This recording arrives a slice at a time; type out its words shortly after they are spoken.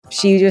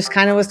she just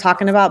kind of was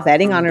talking about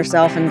betting on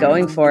herself and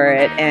going for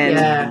it. And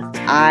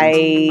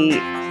I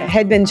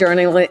had been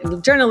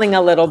journaling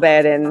a little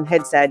bit and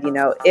had said,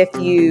 if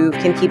you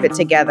can keep it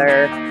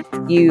together,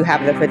 you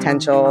have the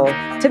potential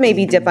to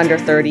maybe dip under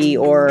 30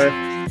 or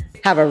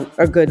have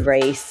a good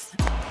race.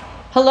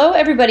 Hello,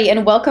 everybody,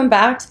 and welcome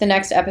back to the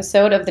next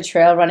episode of the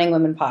Trail Running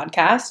Women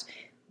podcast.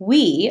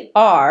 We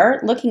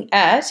are looking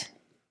at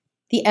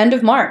the end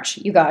of March,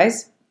 you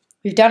guys.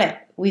 We've done it.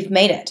 We've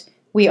made it.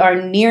 We are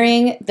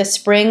nearing the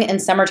spring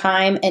and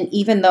summertime, and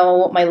even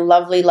though my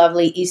lovely,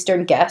 lovely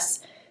Eastern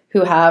guests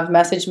who have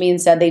messaged me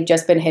and said they've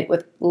just been hit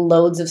with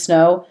loads of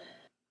snow,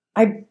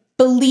 I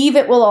believe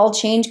it will all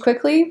change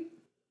quickly.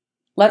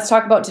 Let's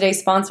talk about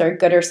today's sponsor,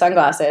 Gooder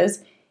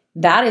Sunglasses.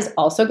 That is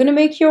also going to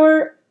make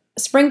your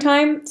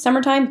springtime,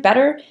 summertime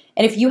better.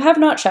 And if you have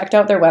not checked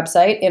out their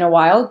website in a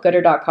while,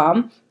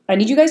 gooder.com, I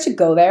need you guys to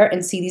go there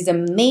and see these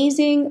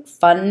amazing,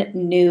 fun,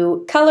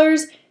 new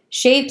colors,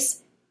 shapes,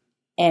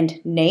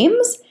 and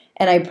names.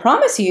 And I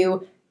promise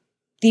you,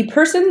 the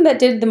person that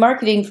did the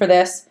marketing for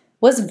this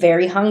was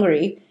very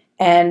hungry,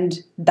 and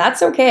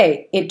that's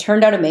okay. It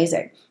turned out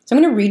amazing. So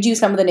I'm going to read you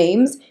some of the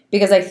names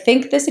because I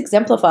think this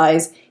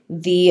exemplifies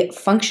the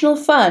functional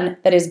fun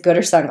that is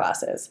Gooder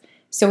Sunglasses.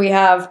 So we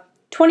have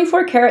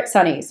 24 Karat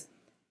Sunnies,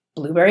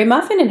 Blueberry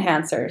Muffin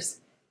Enhancers,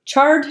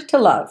 Charred to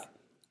Love,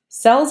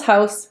 Sells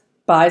House,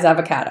 Buys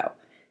Avocado,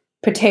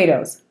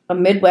 Potatoes, a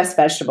Midwest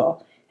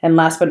vegetable, and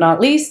last but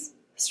not least,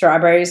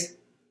 strawberries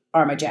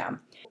are my jam.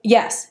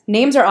 Yes,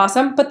 names are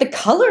awesome, but the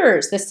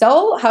colors, the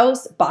Sell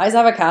House, Buys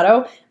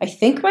Avocado, I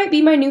think might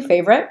be my new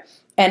favorite.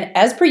 And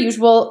as per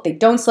usual, they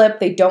don't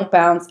slip, they don't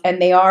bounce,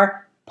 and they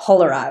are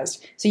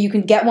polarized. So you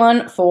can get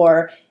one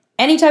for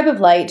any type of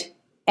light,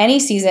 any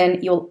season.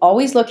 You'll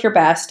always look your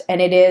best,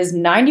 and it is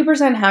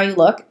 90% how you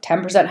look,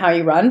 10% how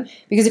you run,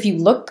 because if you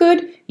look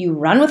good, you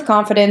run with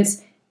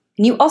confidence,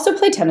 and you also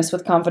play tennis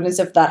with confidence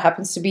if that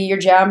happens to be your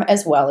jam,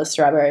 as well as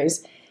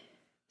strawberries.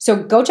 So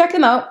go check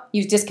them out.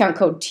 Use discount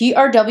code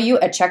TRW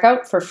at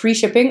checkout for free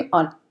shipping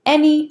on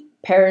any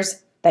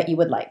pairs that you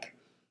would like.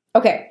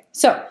 Okay,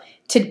 so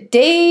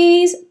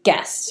today's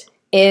guest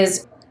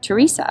is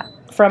Teresa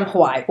from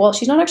Hawaii. Well,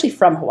 she's not actually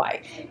from Hawaii.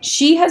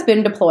 She has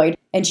been deployed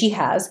and she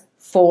has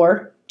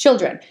 4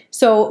 children.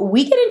 So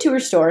we get into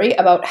her story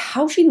about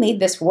how she made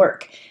this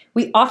work.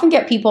 We often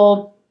get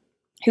people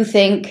who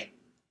think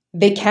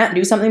they can't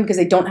do something because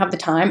they don't have the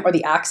time or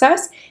the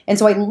access. And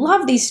so I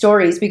love these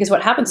stories because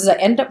what happens is I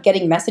end up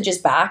getting messages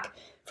back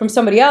from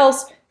somebody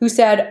else who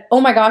said, oh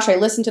my gosh, I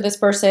listened to this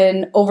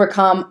person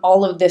overcome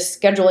all of this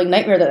scheduling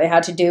nightmare that they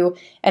had to do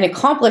and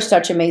accomplish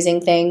such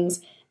amazing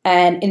things,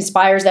 and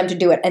inspires them to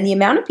do it. And the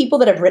amount of people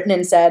that have written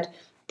and said,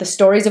 the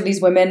stories of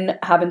these women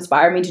have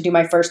inspired me to do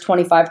my first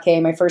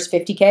 25K, my first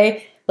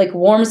 50K, like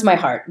warms my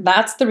heart.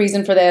 That's the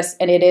reason for this,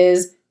 and it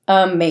is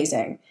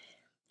amazing.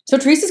 So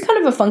Teresa's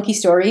kind of a funky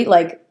story.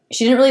 Like,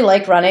 she didn't really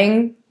like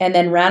running and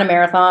then ran a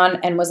marathon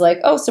and was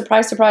like, oh,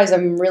 surprise, surprise,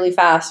 I'm really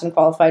fast and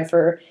qualified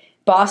for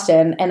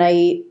Boston. And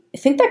I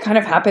think that kind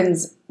of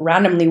happens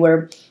randomly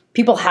where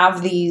people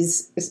have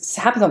these, it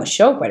happens on the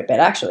show quite a bit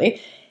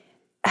actually,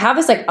 have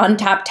this like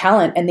untapped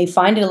talent and they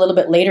find it a little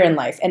bit later in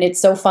life. And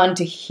it's so fun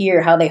to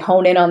hear how they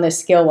hone in on this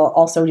skill while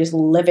also just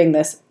living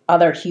this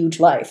other huge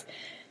life.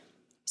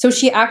 So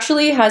she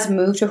actually has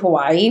moved to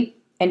Hawaii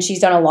and she's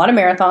done a lot of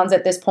marathons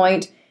at this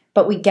point,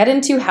 but we get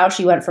into how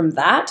she went from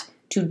that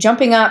to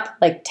jumping up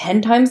like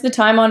 10 times the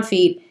time on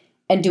feet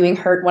and doing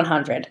Hurt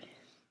 100.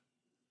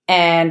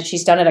 And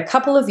she's done it a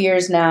couple of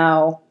years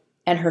now,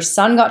 and her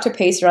son got to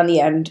pace her on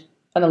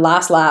the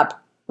last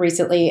lap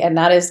recently, and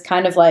that is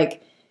kind of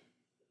like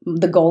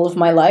the goal of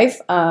my life.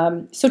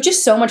 So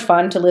just so much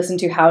fun to listen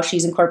to how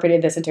she's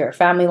incorporated this into her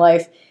family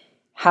life,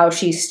 how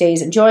she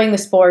stays enjoying the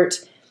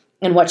sport,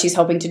 and what she's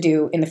hoping to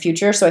do in the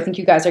future. So I think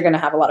you guys are going to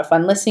have a lot of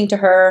fun listening to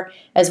her,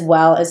 as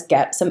well as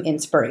get some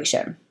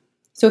inspiration.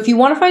 So if you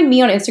want to find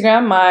me on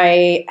Instagram,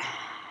 my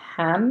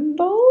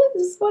handle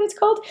is what it's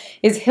called,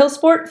 is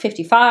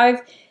Hillsport55.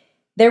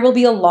 There will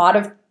be a lot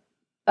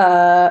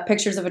of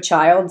pictures of a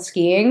child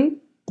skiing.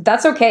 But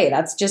that's okay.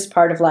 That's just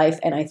part of life,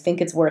 and I think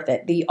it's worth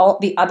it. The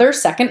other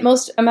second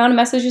most amount of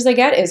messages I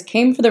get is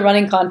came for the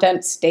running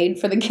content, stayed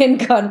for the kid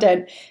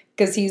content,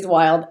 because he's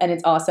wild and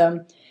it's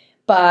awesome.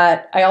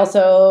 But I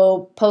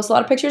also post a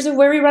lot of pictures of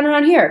where we run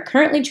around here.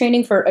 Currently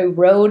training for a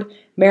road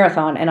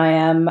marathon, and I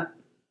am...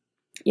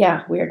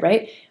 yeah, weird,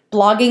 right?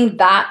 Blogging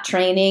that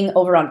training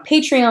over on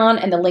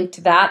Patreon, and the link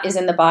to that is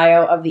in the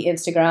bio of the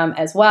Instagram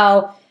as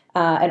well.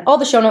 And all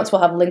the show notes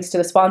will have links to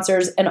the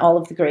sponsors and all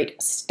of the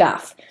great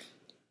stuff.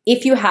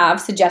 If you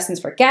have suggestions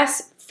for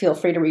guests, feel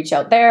free to reach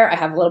out there. I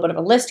have a little bit of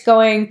a list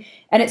going,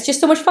 and it's just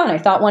so much fun. I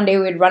thought one day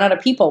we would run out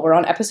of people. We're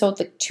on episode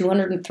like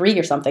 203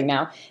 or something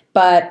now,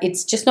 but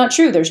it's just not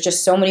true. There's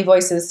just so many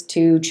voices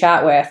to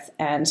chat with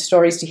and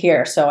stories to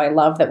hear. So I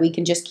love that we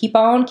can just keep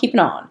on keeping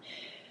on.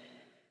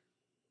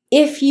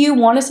 If you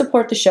want to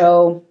support the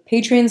show,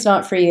 Patreon's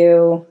not for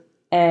you.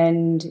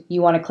 and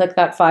you want to click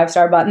that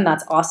 5-star button,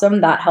 that's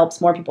awesome. That helps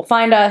more people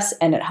find us,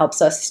 and it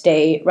helps us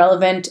stay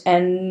relevant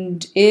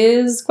and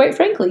is, quite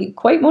frankly,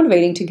 quite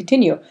motivating to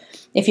continue.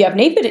 If you have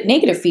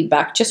negative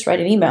feedback, just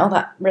write an email.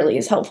 That really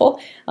is helpful.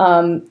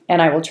 And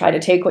I will try to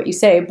take what you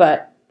say,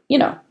 but,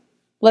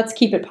 let's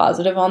keep it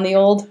positive on the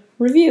old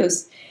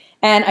reviews.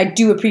 And I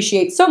do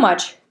appreciate so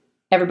much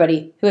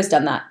everybody who has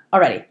done that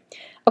already.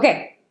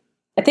 Okay,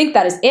 I think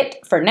that is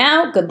it for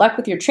now. Good luck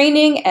with your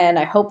training, and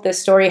I hope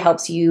this story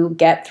helps you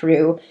get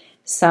through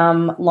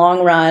some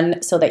long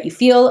run so that you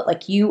feel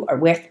like you are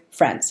with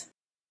friends.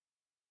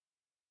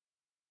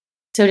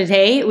 So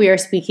today we are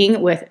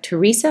speaking with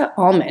Teresa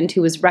Almond,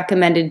 who was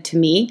recommended to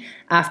me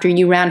after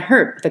you ran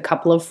HERT with a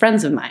couple of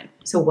friends of mine.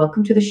 So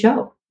welcome to the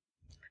show.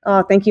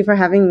 Oh, thank you for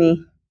having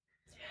me.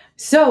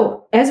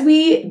 So, as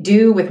we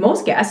do with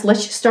most guests,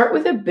 let's just start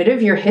with a bit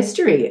of your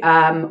history.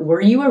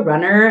 Were you a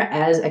runner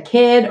as a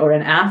kid or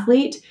an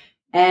athlete?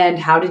 And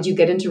how did you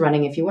get into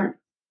running if you weren't?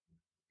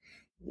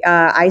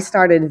 I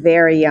started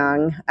very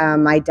young.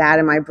 My dad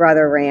and my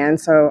brother ran,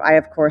 so I,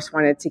 of course,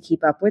 wanted to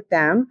keep up with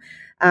them.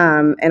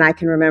 And I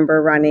can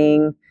remember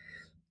running,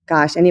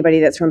 anybody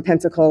that's from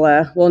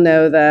Pensacola will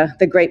know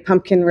the Great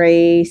Pumpkin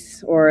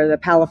Race or the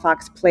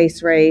Palafox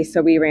Place Race.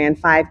 So we ran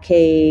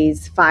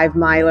 5Ks,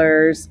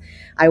 5-milers.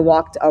 I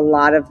walked a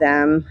lot of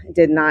them,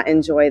 did not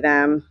enjoy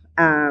them.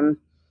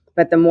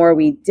 But the more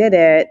we did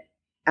it,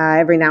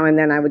 every now and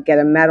then I would get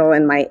a medal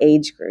in my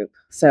age group.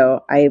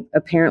 So I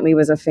apparently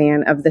was a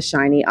fan of the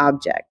shiny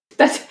object.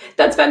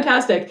 That's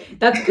fantastic.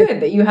 That's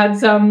good that you had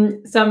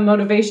some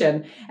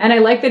motivation. And I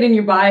like that in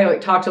your bio,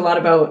 it talked a lot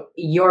about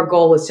your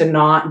goal was to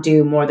not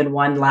do more than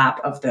one lap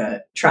of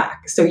the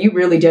track. So you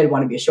really did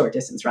want to be a short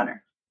distance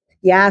runner.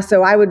 Yeah,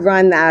 so I would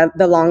run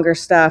the longer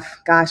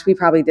stuff. We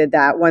probably did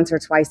that once or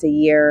twice a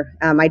year.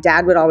 My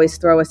dad would always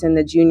throw us in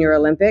the Junior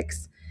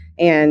Olympics,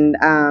 and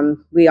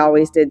we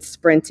always did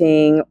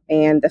sprinting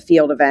and the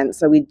field events.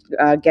 So we'd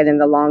get in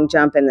the long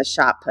jump and the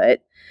shot put.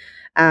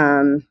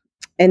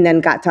 And then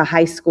got to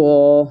high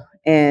school,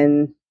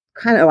 and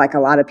kind of like a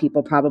lot of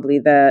people, probably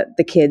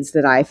the kids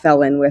that I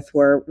fell in with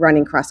were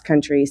running cross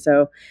country.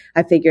 So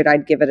I figured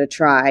I'd give it a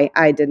try.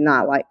 I did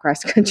not like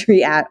cross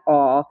country at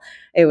all.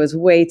 It was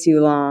way too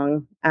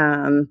long.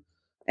 And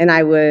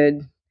I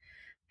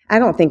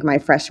don't think my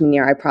freshman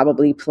year I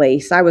probably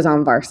placed. I was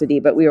on varsity,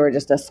 but we were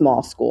just a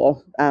small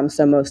school.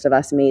 So most of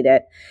us made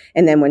it.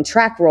 And then when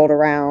track rolled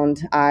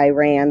around, I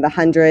ran the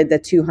 100, the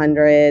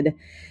 200,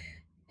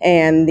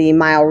 and the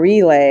mile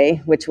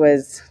relay, which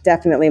was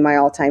definitely my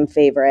all-time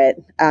favorite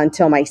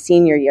until my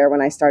senior year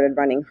when I started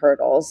running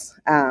hurdles.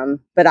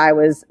 But I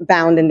was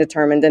bound and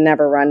determined to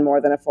never run more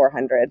than a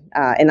 400,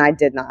 and I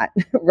did not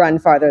run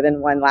farther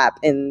than one lap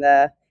in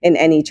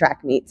any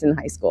track meets in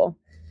high school.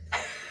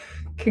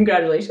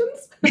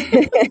 Congratulations!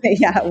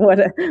 Yeah,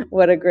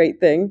 what a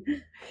great thing.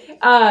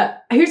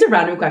 Here's a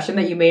random question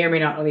that you may or may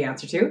not know the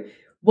answer to.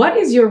 What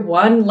is your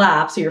one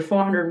lap, so your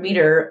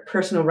 400-meter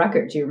personal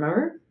record? Do you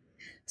remember?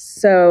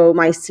 So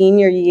my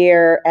senior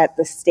year at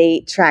the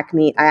state track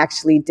meet, I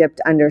actually dipped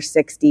under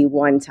 60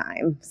 one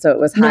time. So it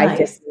was high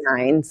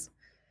 59s.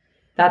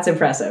 That's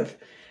impressive.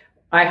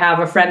 I have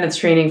a friend that's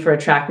training for a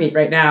track meet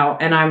right now,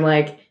 and I'm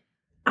like,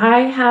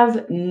 I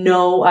have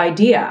no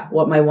idea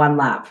what my one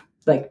lap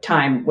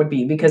time would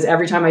be, because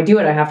every time I do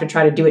it, I have to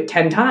try to do it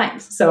 10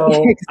 times. So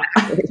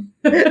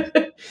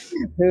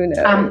who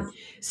knows?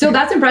 So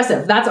that's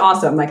impressive. That's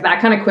awesome. That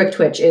kind of quick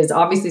twitch is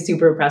obviously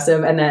super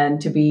impressive. And then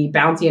to be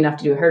bouncy enough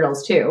to do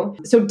hurdles too.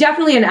 So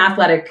definitely an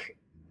athletic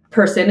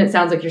person. It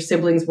sounds like your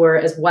siblings were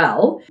as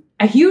well.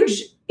 A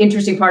huge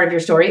interesting part of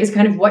your story is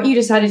kind of what you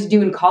decided to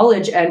do in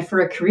college and for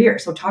a career.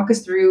 So talk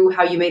us through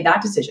how you made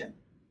that decision.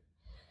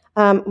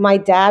 My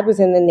dad was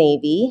in the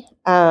Navy,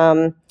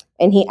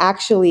 and he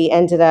actually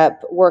ended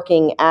up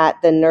working at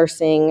the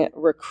nursing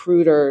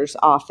recruiter's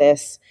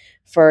office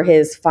for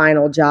his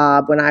final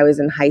job when I was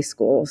in high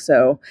school.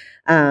 So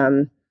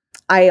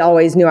I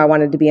always knew I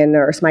wanted to be a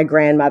nurse. My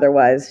grandmother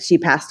was. She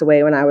passed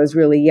away when I was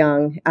really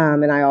young,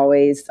 and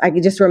I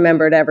just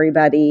remembered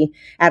everybody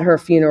at her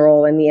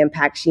funeral and the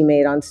impact she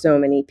made on so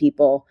many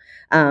people.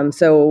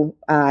 So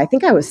I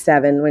think I was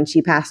 7 when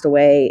she passed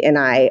away, and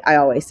I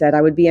always said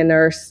I would be a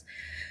nurse.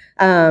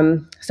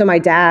 So my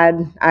dad,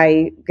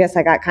 I guess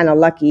I got kind of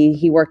lucky.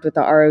 He worked with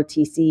the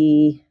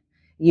ROTC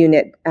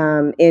unit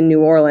in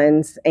New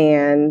Orleans,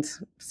 and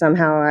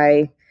somehow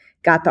I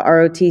got the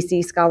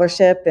ROTC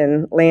scholarship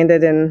and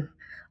landed in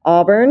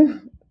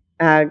Auburn.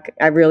 I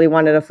really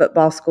wanted a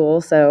football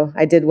school, so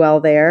I did well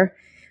there.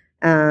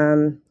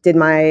 Did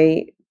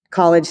my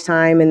college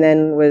time, and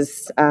then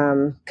was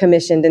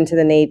commissioned into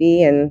the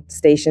Navy and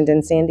stationed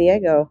in San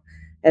Diego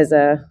as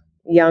a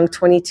young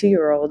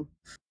 22-year-old.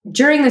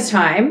 During this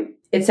time,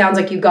 it sounds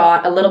like you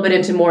got a little bit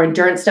into more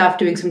endurance stuff,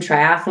 doing some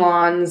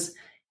triathlons,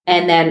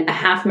 and then a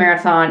half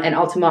marathon, and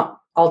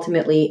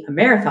ultimately a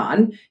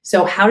marathon.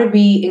 So how did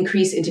we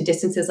increase into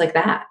distances like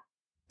that?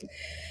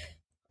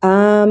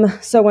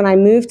 So when I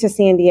moved to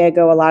San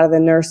Diego, a lot of the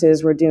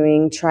nurses were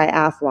doing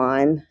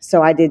triathlon.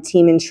 So I did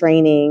team and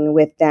training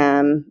with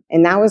them.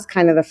 And that was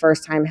kind of the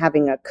first time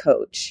having a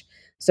coach.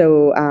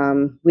 So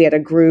we had a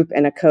group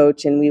and a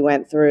coach, and we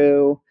went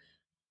through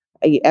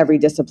every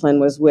discipline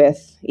was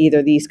with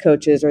either these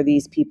coaches or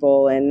these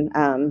people. And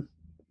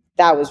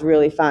that was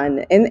really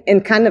fun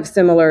and kind of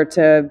similar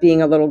to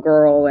being a little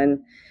girl and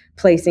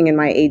placing in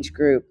my age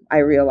group. I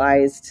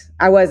realized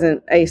I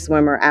wasn't a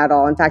swimmer at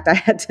all. In fact, I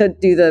had to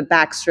do the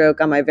backstroke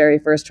on my very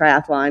first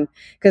triathlon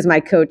because my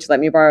coach let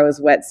me borrow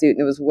his wetsuit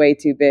and it was way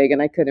too big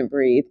and I couldn't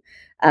breathe.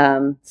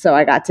 So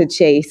I got to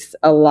chase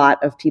a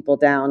lot of people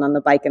down on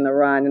the bike and the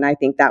run. And I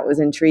think that was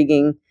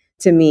intriguing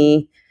to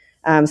me,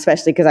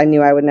 especially because I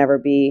knew I would never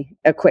be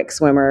a quick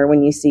swimmer.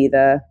 When you see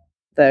the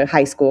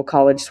high school,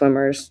 college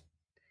swimmers,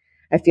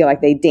 I feel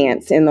like they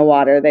dance in the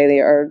water. They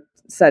are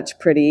such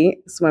pretty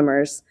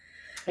swimmers.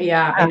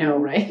 Yeah, I know,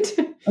 right?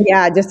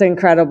 Yeah, just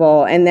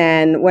incredible. And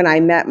then when I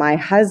met my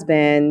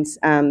husband,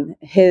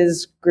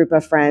 his group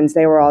of friends,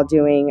 they were all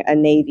doing a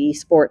Navy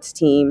sports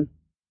team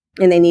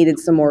and they needed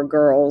some more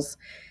girls.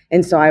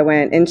 And so I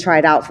went and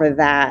tried out for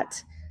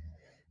that.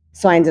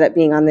 So I ended up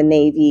being on the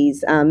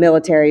Navy's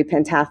military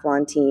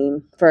pentathlon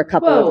team for a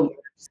couple of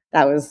years.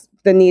 That was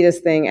the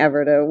neatest thing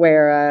ever, to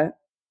wear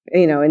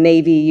a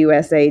Navy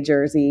USA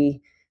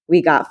jersey.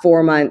 We got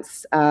 4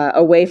 months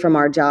away from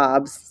our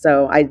jobs.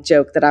 So I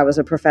joked that I was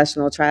a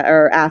professional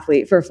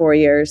athlete for 4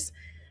 years.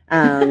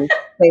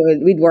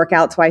 We'd work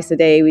out twice a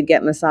day. We'd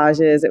get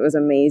massages. It was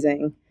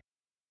amazing.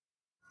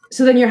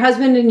 So then your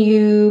husband and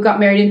you got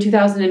married in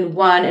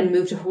 2001 and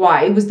moved to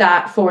Hawaii. Was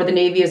that for the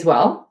Navy as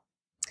well?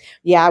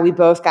 Yeah, we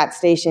both got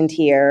stationed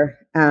here.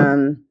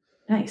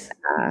 Nice.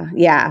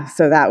 Yeah,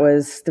 so that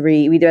was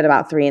we did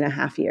about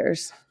 3.5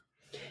 years.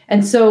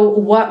 And so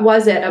what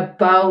was it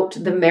about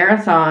the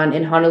marathon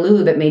in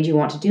Honolulu that made you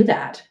want to do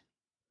that?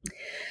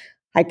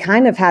 I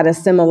kind of had a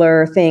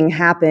similar thing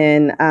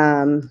happen.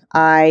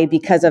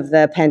 Because of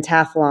the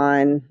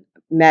pentathlon,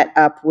 met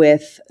up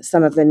with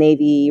some of the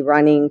Navy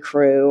running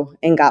crew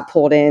and got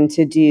pulled in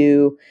to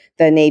do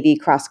the Navy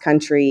cross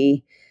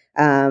country.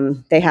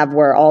 They have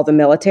where all the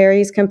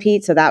militaries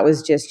compete. So that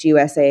was just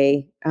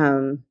USA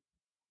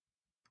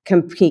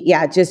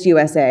just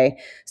USA.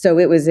 So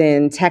it was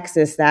in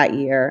Texas that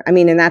year. I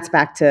mean, and that's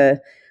back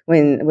to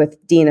when with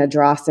Dina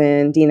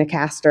Drawson, Dina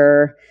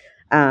Castor,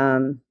 I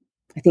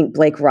think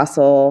Blake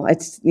Russell.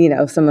 It's,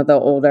 some of the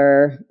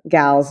older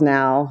gals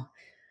now.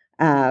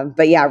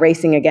 But yeah,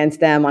 racing against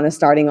them on a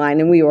starting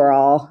line. And we were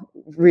all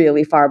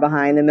really far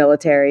behind. The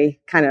military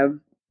kind of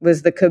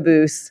was the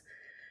caboose.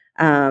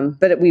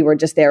 But we were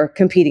just there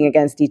competing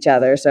against each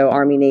other. So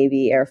Army,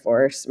 Navy, Air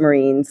Force,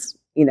 Marines,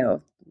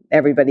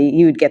 everybody,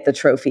 you would get the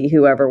trophy,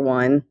 whoever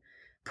won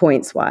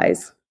points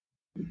wise.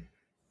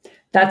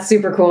 That's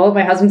super cool.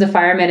 My husband's a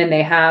fireman and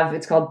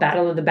it's called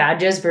Battle of the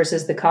Badges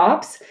versus the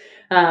Cops.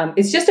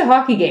 It's just a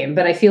hockey game,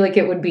 but I feel like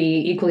it would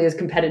be equally as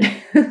competitive.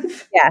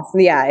 Yes.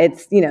 Yeah.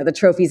 It's, the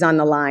trophy's on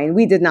the line.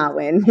 We did not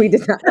win. We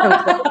did not come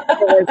close.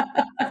 It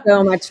was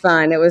so much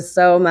fun. It was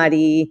so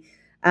muddy,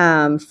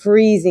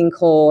 freezing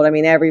cold. I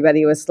mean,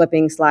 everybody was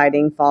slipping,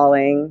 sliding,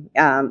 falling.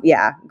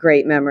 Yeah.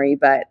 Great memory,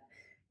 but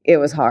it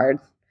was hard.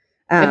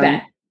 I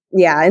bet.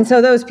 Yeah. And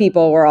so those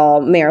people were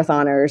all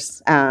marathoners.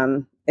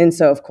 And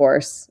so, of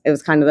course, it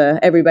was kind of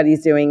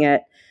everybody's doing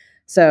it.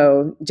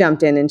 So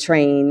jumped in and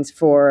trained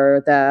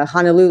for the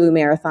Honolulu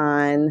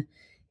Marathon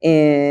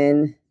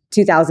in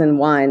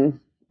 2001.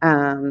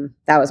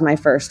 That was my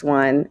first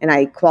one. And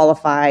I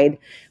qualified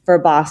for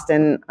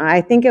Boston.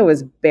 I think it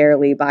was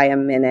barely by a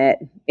minute.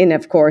 And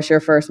of course, your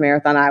first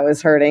marathon, I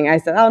was hurting. I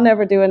said, I'll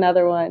never do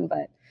another one.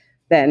 But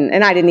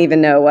and I didn't even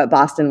know what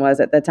Boston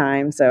was at the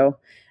time. So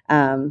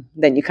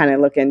then you kind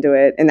of look into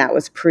it. And that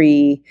was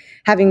pre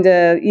having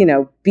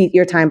to, beat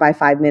your time by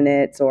 5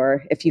 minutes,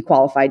 or if you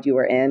qualified, you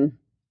were in.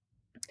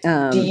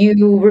 Do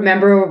you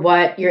remember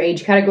what your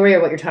age category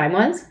or what your time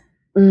was?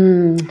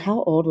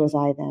 How old was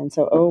I then?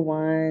 So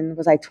 01,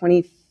 was I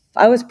 20?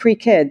 I was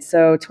pre-kid,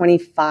 so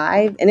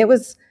 25, and it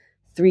was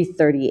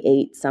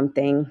 3:38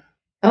 something.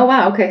 Oh,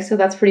 wow. Okay. So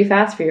that's pretty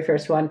fast for your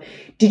first one.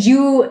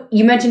 You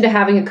mentioned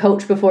having a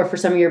coach before for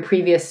some of your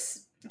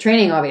previous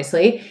training,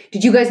 obviously.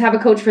 Did you guys have a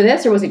coach for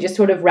this, or was it just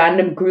sort of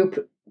random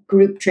group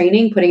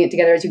training, putting it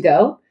together as you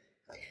go?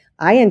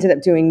 I ended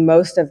up doing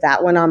most of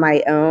that one on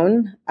my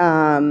own.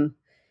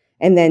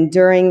 And then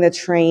during the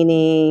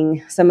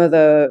training,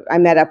 I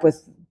met up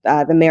with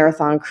the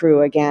marathon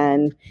crew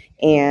again,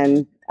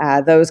 and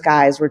those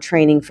guys were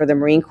training for the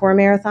Marine Corps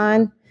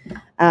Marathon.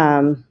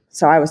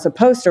 So I was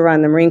supposed to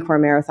run the Marine Corps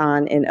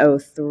Marathon in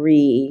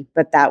 2003,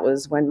 but that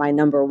was when my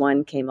number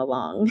one came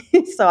along.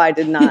 So I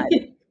did not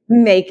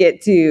make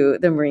it to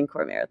the Marine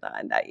Corps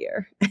Marathon that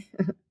year.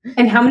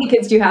 And how many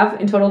kids do you have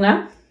in total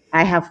now?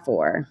 I have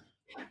 4.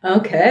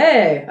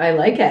 Okay. I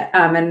like it.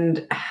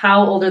 And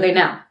how old are they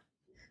now?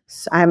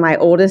 So my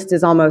oldest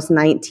is almost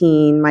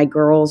 19. My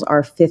girls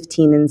are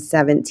 15 and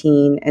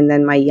 17. And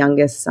then my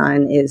youngest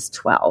son is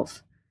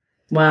 12.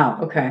 Wow.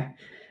 Okay.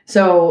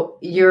 So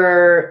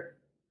you're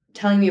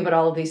telling me about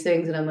all of these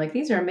things, and I'm like,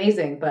 these are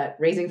amazing, but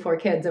raising 4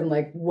 kids, I'm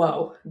like,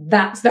 whoa,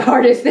 that's the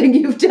hardest thing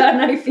you've done,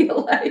 I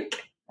feel like.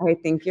 I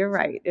think you're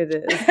right. It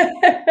is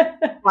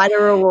quite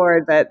a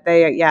reward, but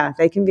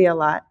they can be a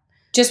lot.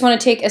 Just want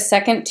to take a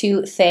second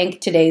to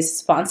thank today's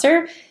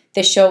sponsor.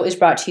 This show is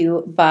brought to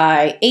you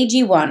by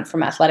AG1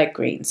 from Athletic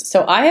Greens.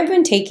 So I have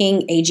been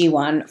taking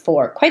AG1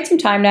 for quite some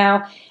time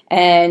now,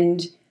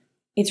 and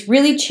it's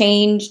really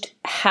changed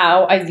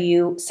how I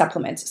view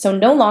supplements. So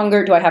no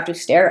longer do I have to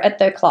stare at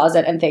the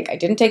closet and think, I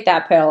didn't take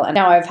that pill, and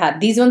now I've had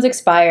these ones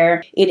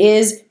expire. It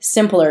is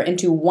simpler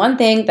into one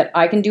thing that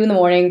I can do in the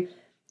morning.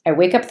 I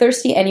wake up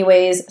thirsty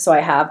anyways, so I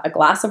have a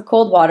glass of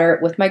cold water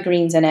with my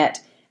greens in it.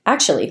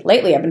 Actually,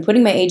 lately I've been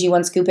putting my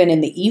AG1 scoop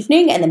in the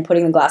evening and then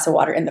putting the glass of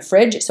water in the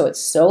fridge, so it's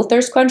so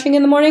thirst quenching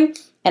in the morning,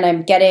 and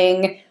I'm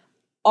getting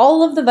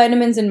all of the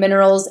vitamins and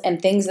minerals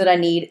and things that I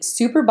need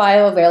super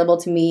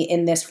bioavailable to me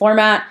in this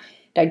format,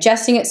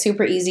 digesting it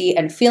super easy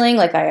and feeling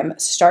like I am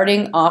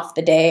starting off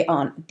the day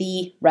on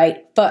the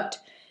right foot.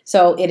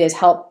 So it is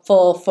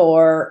helpful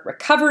for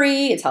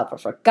recovery, it's helpful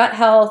for gut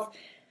health,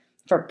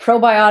 for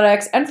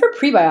probiotics, and for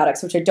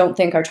prebiotics, which I don't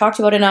think are talked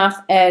about enough.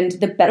 And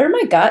the better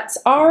my guts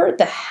are,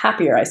 the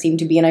happier I seem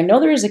to be. And I know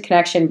there is a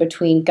connection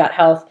between gut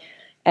health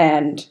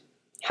and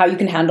how you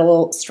can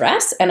handle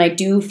stress. And I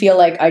do feel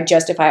like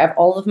if I have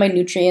all of my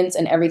nutrients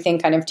and everything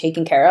kind of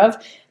taken care of,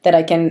 that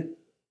I can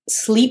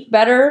sleep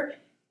better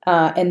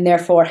and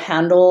therefore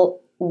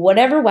handle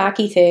whatever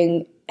wacky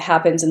thing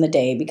happens in the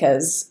day,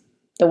 because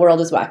the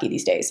world is wacky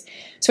these days.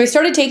 So I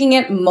started taking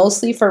it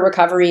mostly for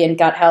recovery and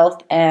gut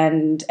health,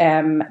 and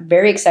am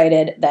very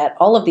excited that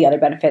all of the other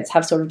benefits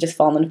have sort of just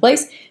fallen into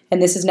place.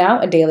 And this is now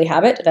a daily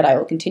habit that I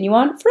will continue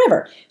on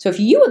forever. So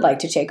if you would like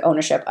to take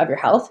ownership of your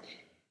health,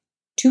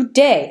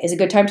 today is a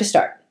good time to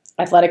start.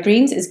 Athletic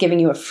Greens is giving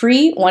you a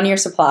free 1-year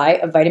supply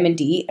of vitamin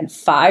D and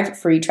 5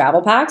 free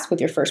travel packs with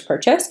your first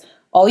purchase.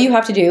 All you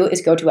have to do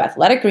is go to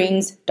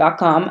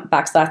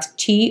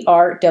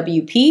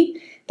athleticgreens.com/TRWP.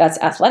 That's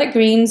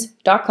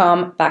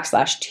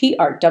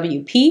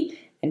athleticgreens.com/TRWP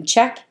and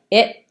check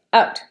it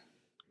out.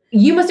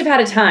 You must have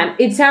had a time.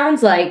 It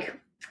sounds like,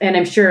 and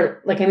I'm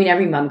sure,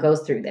 every mom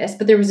goes through this,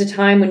 but there was a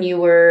time when you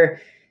were,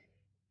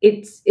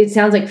 it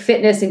sounds like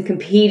fitness and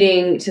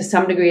competing to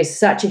some degree is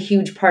such a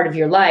huge part of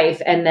your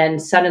life. And then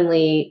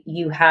suddenly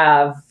you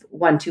have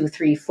 1, 2,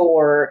 3,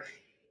 4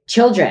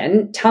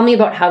 children. Tell me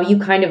about how you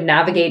kind of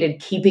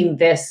navigated keeping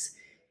this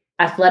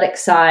athletic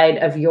side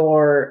of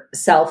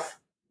yourself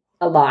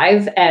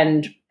alive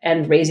and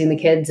raising the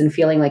kids and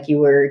feeling like you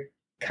were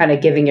kind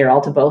of giving your all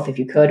to both, if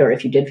you could, or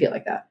if you did feel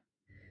like that.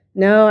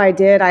 No, I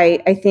did. I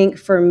think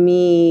for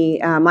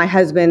me, my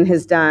husband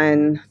has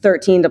done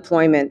 13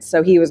 deployments,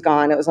 so he was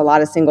gone. It was a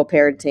lot of single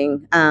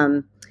parenting.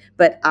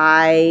 But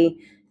I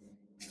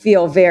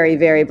feel very,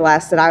 very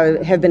blessed that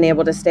I have been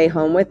able to stay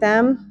home with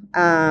them.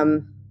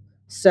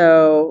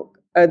 So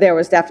there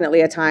was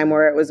definitely a time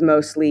where it was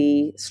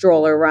mostly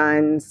stroller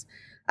runs,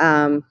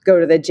 go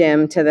to the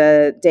gym, to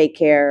the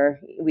daycare.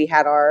 We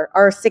had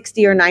our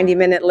 60 or 90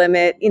 minute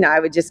limit. I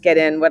would just get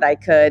in what I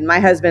could. My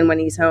husband, when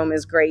he's home,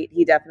 is great.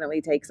 He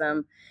definitely takes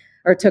them,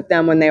 or took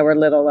them when they were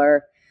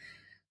littler.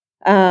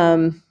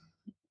 But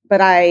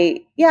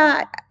I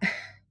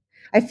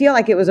feel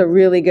like it was a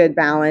really good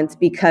balance,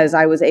 because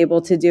I was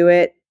able to do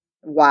it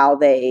while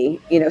they,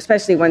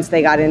 especially once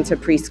they got into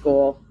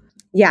preschool.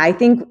 Yeah, I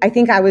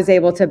think I was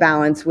able to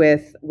balance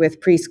with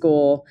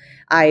preschool.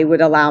 I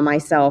would allow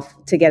myself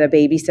to get a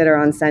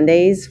babysitter on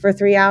Sundays for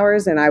 3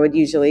 hours, and I would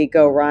usually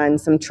go run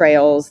some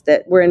trails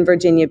that were in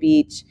Virginia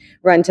Beach,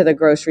 run to the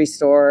grocery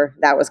store.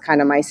 That was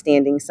kind of my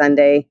standing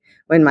Sunday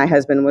when my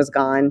husband was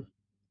gone.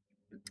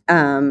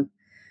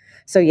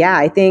 So yeah,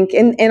 I think,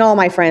 and all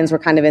my friends were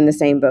kind of in the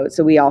same boat.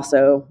 So we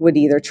also would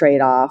either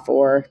trade off,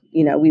 or,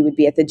 we would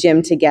be at the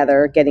gym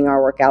together getting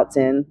our workouts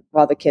in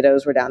while the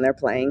kiddos were down there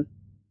playing.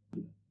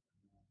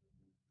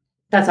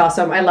 That's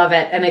awesome. I love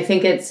it. And I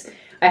think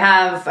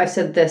I've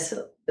said this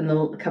in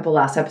a couple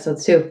last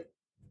episodes too.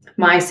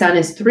 My son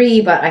is 3,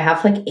 but I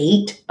have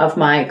 8 of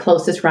my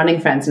closest running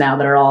friends now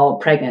that are all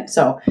pregnant.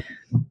 So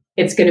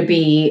it's going to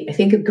be, I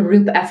think, a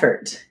group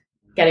effort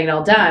getting it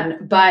all done.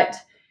 But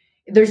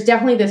there's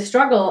definitely this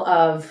struggle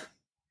of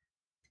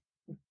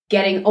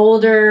getting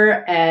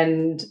older,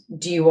 and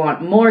do you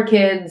want more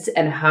kids,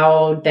 and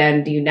how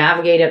then do you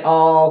navigate it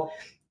all?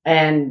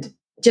 And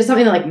just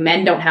something that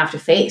men don't have to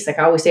face. I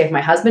always say, if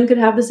my husband could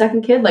have the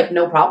second kid,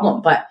 no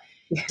problem. But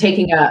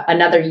taking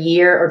another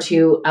year or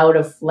 2 out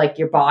of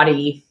your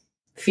body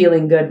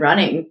feeling good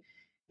running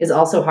is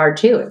also hard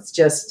too. It's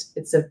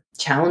a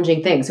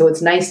challenging thing. So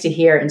it's nice to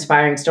hear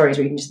inspiring stories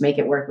where you can just make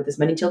it work with as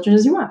many children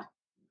as you want.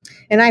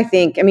 And I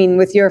think,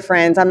 with your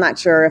friends, I'm not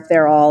sure if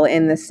they're all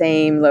in the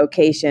same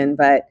location,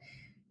 but,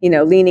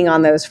 leaning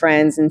on those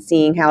friends and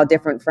seeing how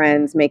different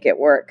friends make it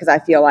work. Because I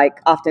feel like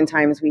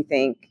oftentimes we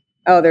think,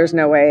 oh, there's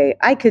no way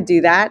I could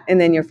do that.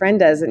 And then your friend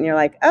does it, and you're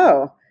like,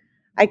 oh,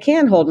 I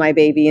can hold my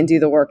baby and do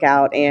the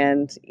workout.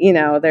 And,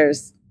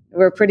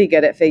 we're pretty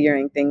good at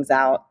figuring things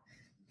out.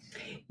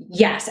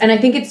 Yes. And I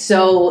think it's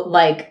so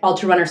like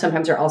ultra runners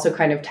sometimes are also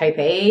kind of type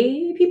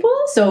A people.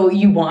 So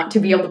you want to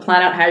be able to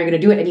plan out how you're going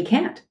to do it and you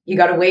can't. You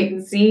got to wait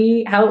and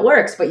see how it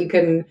works. But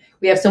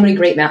we have so many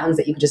great mountains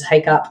that you can just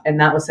hike up. And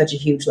that was such a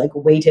huge like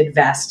weighted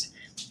vest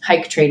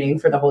hike training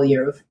for the whole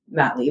year of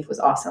mat leave was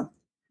awesome.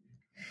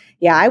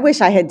 Yeah, I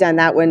wish I had done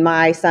that when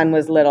my son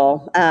was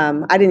little.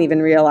 I didn't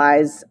even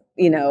realize,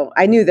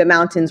 I knew the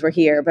mountains were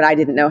here, but I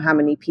didn't know how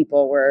many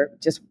people were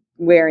just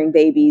wearing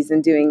babies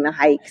and doing the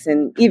hikes.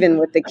 And even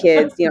with the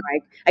kids,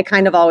 I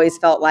kind of always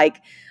felt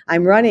like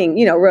I'm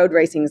running, road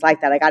racing's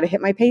like that. I got to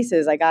hit my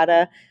paces. I got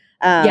to,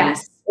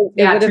 yes.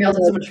 Yeah, trails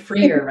are so much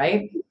freer,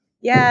 right?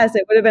 Yes,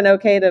 it would have been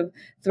okay to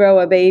throw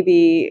a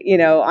baby,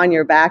 on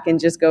your back and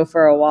just go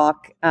for a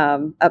walk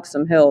up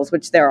some hills,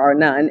 which there are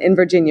none in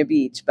Virginia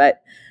Beach.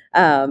 But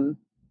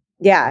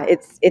yeah,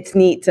 it's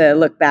neat to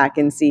look back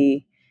and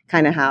see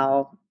kind of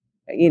how,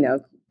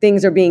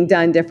 things are being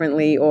done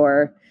differently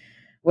or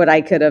what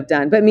I could have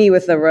done. But me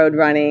with the road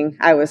running,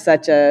 I was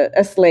such a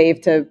slave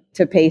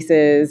to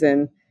paces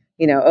and,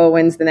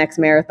 when's the next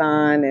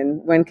marathon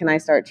and when can I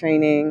start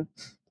training?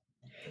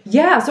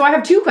 Yeah, so I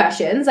have two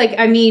questions. Like,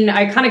 I mean,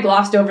 I kind of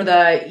glossed over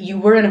you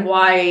were in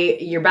Hawaii,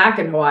 you're back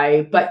in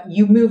Hawaii, but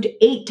you moved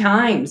 8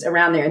 times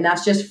around there, and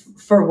that's just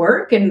for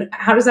work? And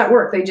how does that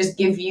work? They just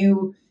give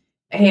you,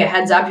 hey, a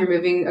heads up, you're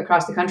moving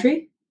across the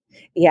country?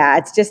 Yeah,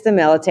 it's just the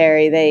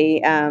military.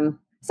 They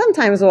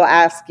sometimes will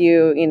ask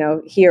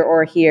you, here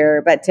or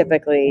here, but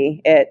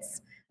typically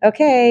it's,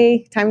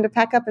 okay, time to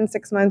pack up in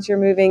 6 months, you're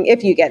moving.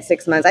 If you get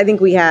 6 months. I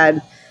think we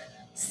had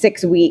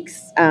 6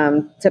 weeks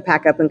to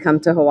pack up and come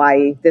to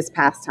Hawaii this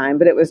past time,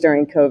 but it was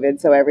during COVID,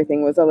 so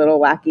everything was a little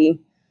wacky.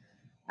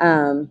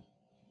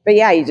 But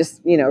yeah, you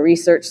just,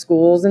 research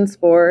schools and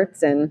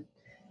sports and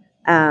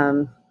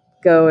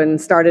go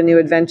and start a new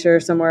adventure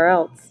somewhere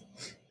else.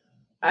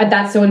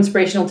 That's so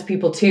inspirational to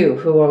people too,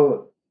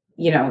 who,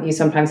 you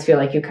sometimes feel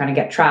like you kind of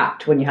get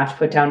trapped when you have to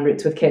put down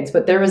roots with kids,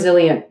 but they're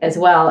resilient as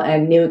well.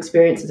 And new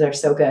experiences are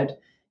so good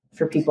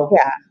for people.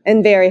 Yeah,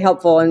 and very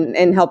helpful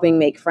in helping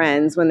make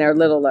friends when they're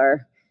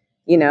littler.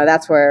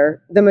 That's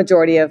where the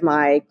majority of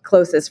my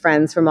closest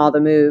friends from all the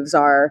moves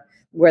are,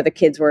 where the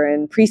kids were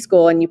in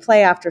preschool and you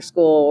play after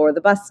school or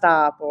the bus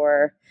stop,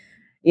 or,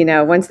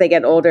 once they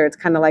get older, it's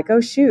kind of like, oh,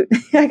 shoot,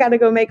 I got to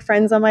go make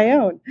friends on my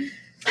own.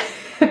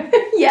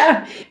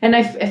 Yeah. And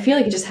I feel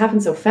like it just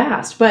happens so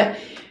fast. But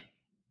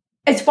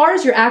as far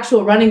as your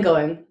actual running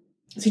going,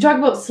 so you talk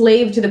about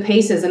slave to the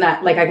paces, and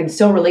that, like, I can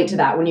so relate to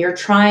that. When you're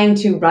trying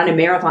to run a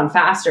marathon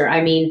faster,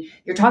 I mean,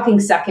 you're talking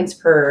seconds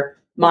per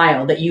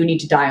mile that you need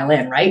to dial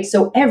in, right?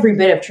 So every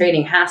bit of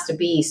training has to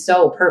be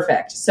so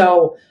perfect.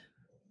 So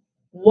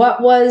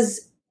what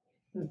was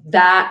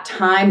that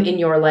time in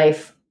your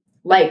life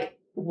like?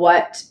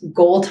 What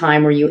goal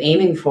time were you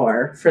aiming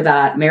for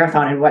that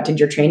marathon, and what did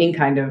your training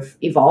kind of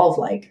evolve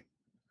like?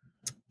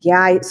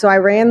 Yeah, so I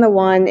ran the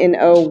one in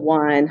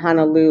 01,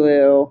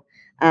 Honolulu,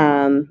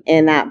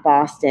 and at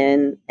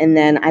Boston. And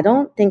then I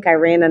don't think I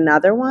ran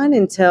another one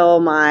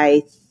until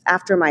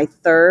after my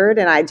third,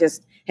 and I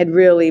just had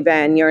really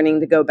been yearning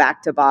to go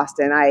back to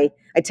Boston. I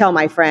tell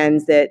my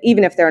friends that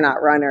even if they're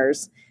not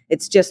runners,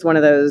 it's just one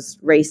of those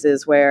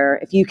races where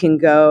if you can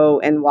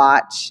go and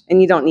watch,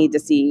 and you don't need to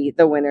see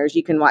the winners,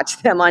 you can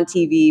watch them on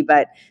TV,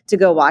 but to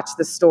go watch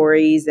the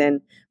stories.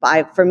 And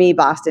for me,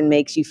 Boston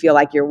makes you feel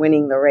like you're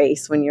winning the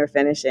race when you're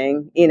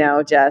finishing,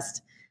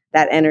 just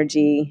that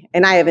energy.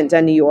 And I haven't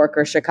done New York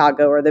or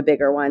Chicago or the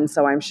bigger ones,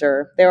 so I'm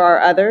sure there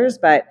are others,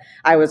 but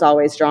I was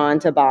always drawn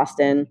to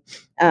Boston.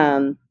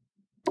 And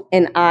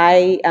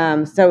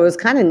so it was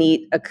kind of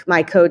neat.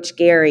 My coach,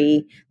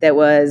 Gary, that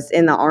was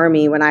in the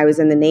Army when I was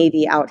in the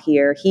Navy out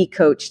here, he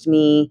coached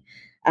me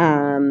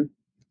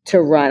to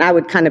run. I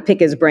would kind of pick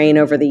his brain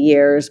over the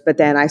years, but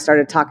then I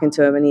started talking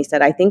to him and he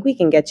said, I think we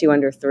can get you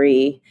under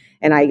 3.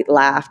 And I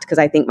laughed because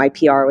I think my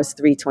PR was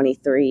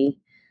 3:23.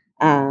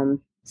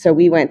 So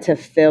we went to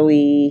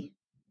Philly,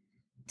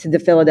 to the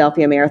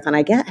Philadelphia Marathon.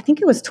 I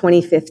think it was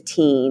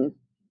 2015.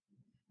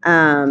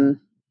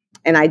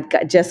 And I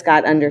just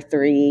got under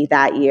 3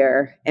 that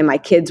year, and my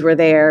kids were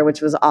there,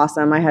 which was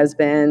awesome. My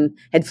husband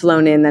had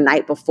flown in the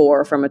night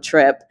before from a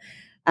trip.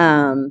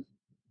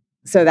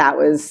 So that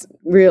was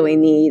really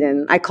neat.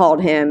 And I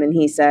called him and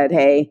he said,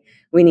 hey,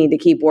 we need to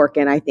keep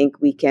working. I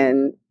think we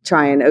can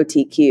try an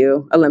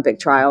OTQ, Olympic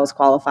trials,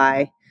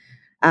 qualify.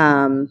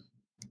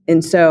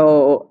 And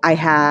so I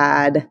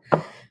had,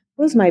 what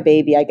was my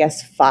baby? I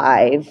guess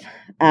 5.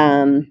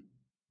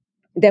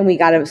 Then we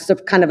got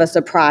kind of a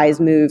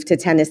surprise move to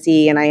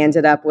Tennessee, and I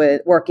ended up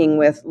working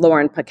with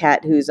Lauren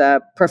Paquette, who's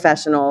a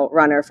professional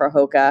runner for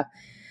Hoka,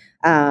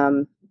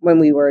 when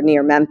we were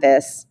near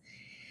Memphis.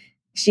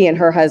 She and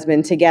her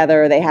husband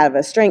together, they have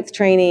a strength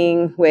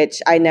training, which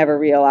I never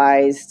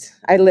realized.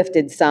 I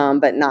lifted some,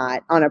 but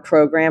not on a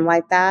program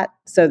like that.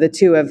 So the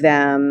two of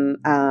them,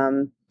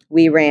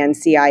 we ran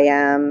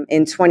CIM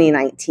in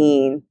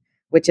 2019,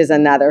 which is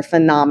another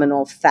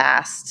phenomenal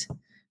fast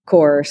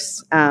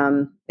course.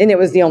 And it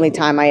was the only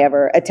time I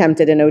ever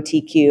attempted an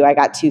OTQ. I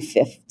got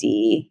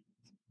 250,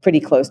 pretty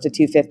close to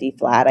 250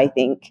 flat, I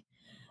think.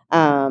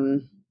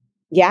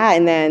 Yeah.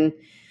 And then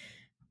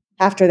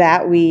after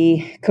that,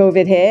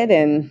 COVID hit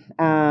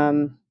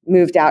and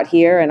moved out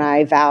here, and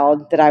I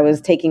vowed that I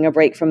was taking a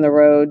break from the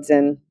roads,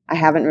 and I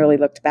haven't really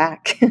looked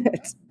back.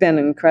 It's been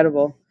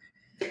incredible.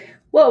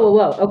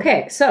 Whoa.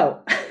 Okay. So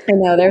I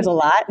know there's a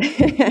lot.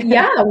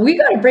 yeah, we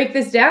got to break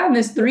this down,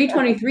 this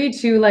 323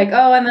 to like,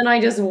 oh, and then I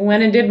just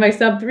went and did my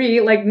sub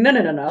 3. Like,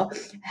 no.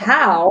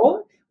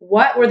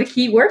 What were the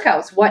key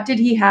workouts? What did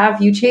he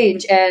have you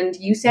change? And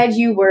you said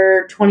you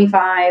were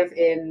 25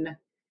 in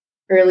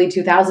early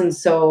 2000s.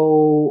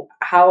 So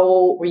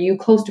how were you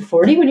close to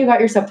 40 when you got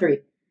your sub 3?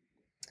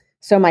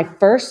 So my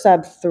first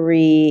sub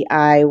 3,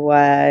 I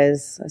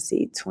was,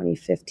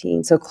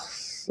 2015. So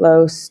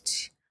close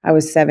to, I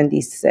was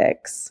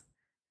 76.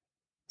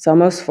 So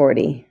almost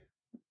 40.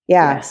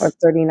 Yeah. Yes. Or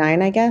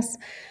 39, I guess.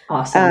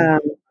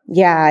 Awesome.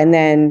 Yeah. And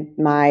then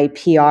my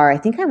PR, I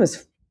think I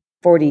was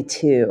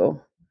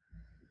 42.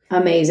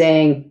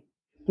 Amazing.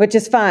 Which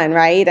is fun,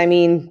 right? I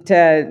mean,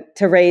 to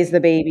raise the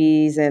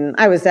babies, and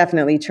I was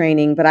definitely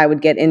training, but I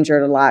would get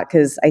injured a lot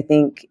because I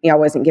think, I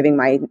wasn't giving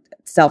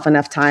myself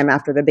enough time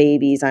after the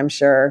babies, I'm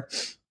sure.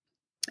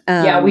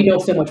 Yeah, we know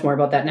so much more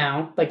about that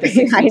now. Like the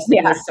 6 weeks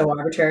thing is so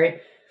arbitrary.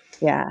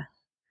 Yeah.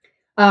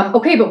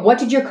 Okay, but what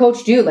did your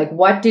coach do? Like,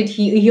 what did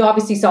he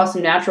obviously saw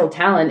some natural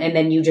talent and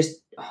then you just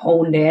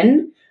honed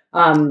in.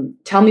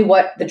 Tell me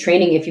what the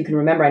training, if you can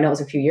remember, I know it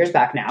was a few years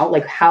back now,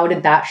 like how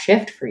did that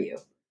shift for you?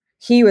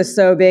 He was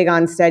so big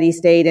on steady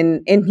state,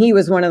 and he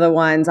was one of the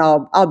ones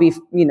I'll be,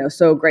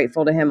 so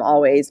grateful to him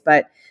always.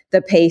 But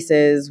the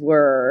paces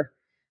were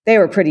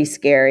pretty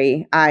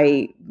scary.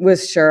 I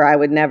was sure I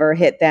would never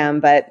hit them,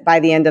 but by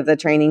the end of the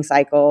training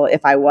cycle,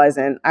 if I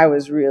wasn't, I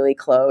was really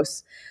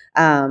close.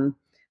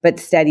 But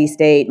steady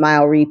state,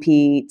 mile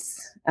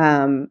repeats,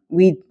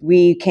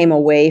 we came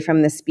away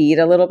from the speed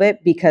a little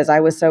bit because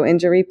I was so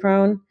injury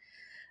prone.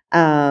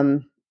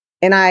 And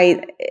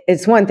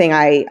it's one thing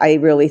I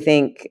really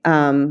think,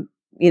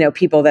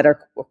 people that are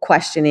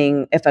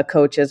questioning if a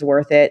coach is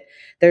worth it,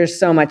 there's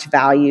so much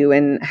value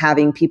in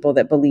having people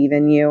that believe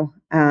in you.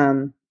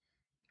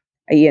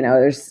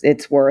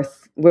 It's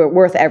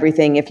worth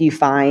everything if you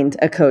find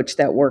a coach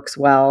that works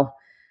well.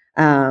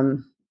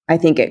 I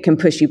think it can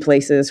push you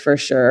places for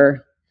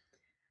sure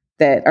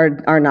that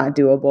are not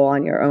doable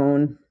on your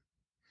own.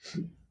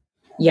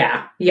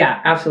 Yeah,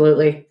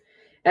 absolutely.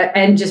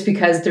 And just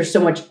because there's so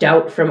much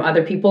doubt from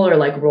other people or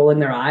like rolling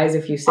their eyes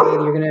if you say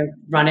you're going to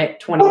run it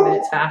 20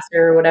 minutes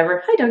faster or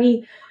whatever. Hi,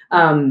 doggy.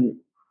 And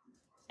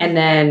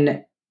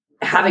then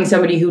having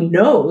somebody who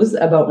knows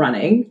about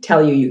running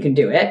tell you can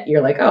do it.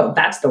 You're like, oh,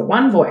 that's the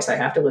one voice I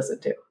have to listen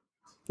to.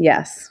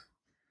 Yes.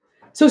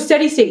 So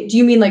steady state, do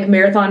you mean like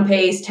marathon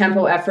pace,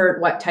 tempo,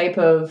 effort? What type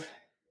of?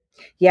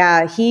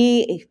 Yeah,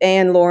 he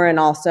and Lauren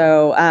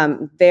also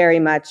very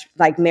much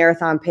like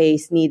marathon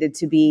pace needed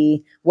to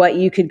be what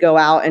you could go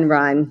out and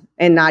run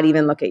and not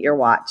even look at your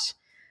watch,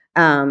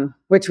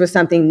 which was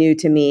something new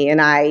to me.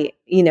 And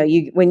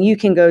when you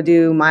can go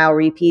do mile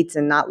repeats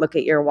and not look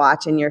at your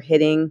watch and you're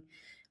hitting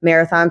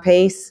marathon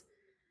pace,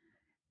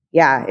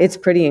 yeah, it's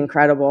pretty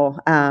incredible.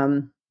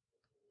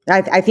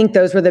 I think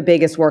those were the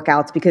biggest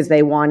workouts because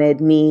they wanted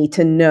me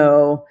to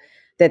know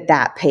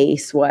that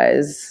pace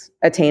was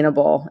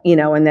attainable,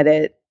 and that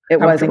it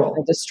wasn't going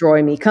to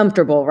destroy me.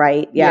 Comfortable,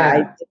 right?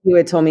 Yeah. If you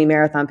had told me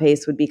marathon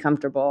pace would be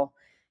comfortable,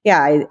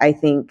 yeah, I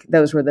think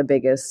those were the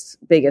biggest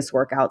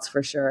workouts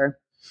for sure.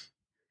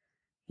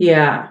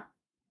 Yeah.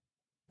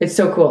 It's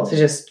so cool to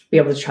just be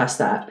able to trust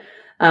that.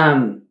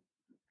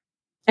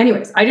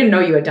 Anyways, I didn't know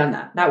you had done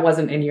that. That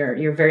wasn't in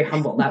you're very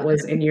humble. That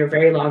was in your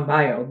very long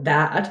bio.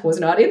 That was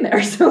not in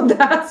there. So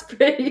that's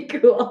pretty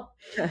cool.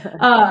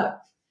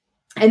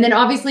 And then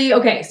obviously,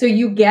 okay, so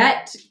you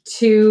get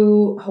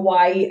to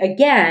Hawaii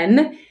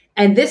again,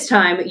 and this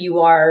time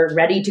you are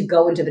ready to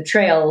go into the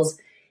trails.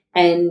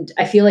 And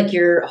I feel like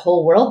your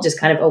whole world just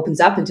kind of opens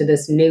up into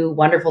this new,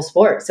 wonderful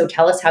sport. So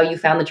tell us how you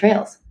found the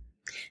trails.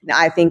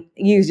 I think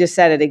you just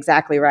said it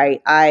exactly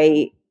right.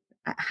 I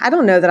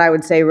don't know that I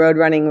would say road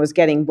running was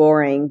getting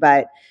boring,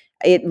 but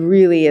it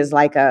really is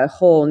like a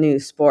whole new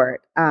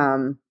sport.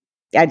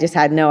 I just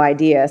had no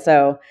idea.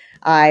 So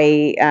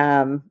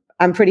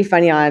I'm pretty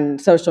funny on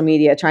social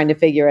media trying to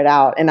figure it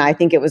out. And I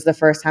think it was the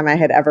first time I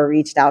had ever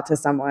reached out to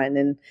someone.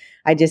 And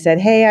I just said,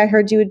 hey, I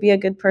heard you would be a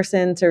good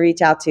person to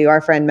reach out to, our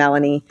friend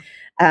Melanie.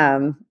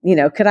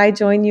 Could I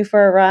join you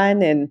for a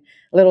run? And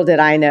little did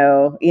I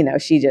know,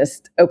 she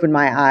just opened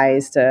my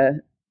eyes to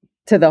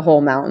the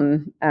whole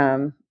mountains,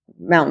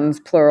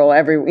 plural,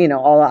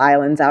 all the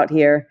islands out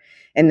here.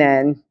 And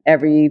then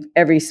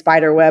every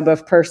spider web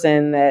of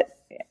person that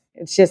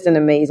it's just an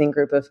amazing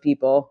group of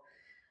people.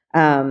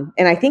 And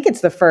I think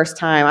it's the first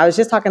time. I was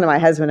just talking to my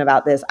husband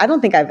about this. I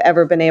don't think I've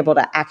ever been able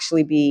to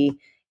actually be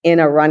in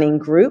a running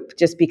group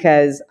just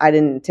because I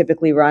didn't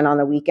typically run on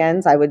the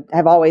weekends. I would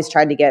have always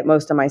tried to get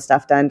most of my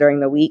stuff done during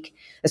the week,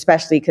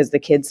 especially because the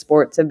kids'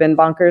 sports have been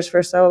bonkers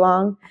for so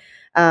long.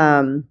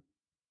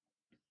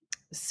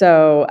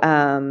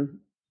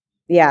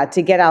 Yeah,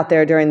 to get out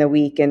there during the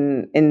week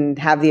and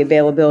have the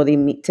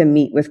availability to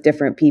meet with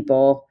different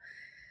people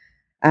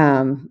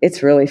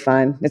It's really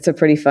fun. It's a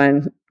pretty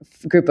fun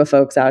group of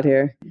folks out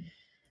here.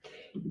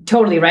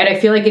 Totally, right? I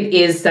feel like it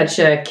is such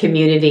a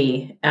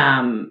community.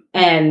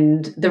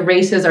 And the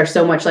races are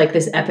so much like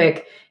this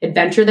epic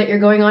adventure that you're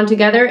going on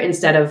together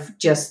instead of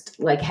just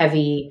like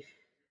heavy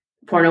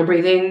porno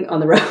breathing on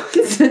the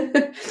roads.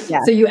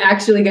 Yeah. So you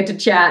actually get to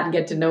chat and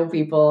get to know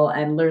people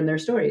and learn their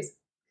stories.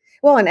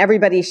 Well, and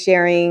everybody's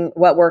sharing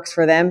what works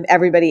for them.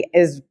 Everybody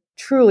is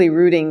truly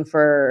rooting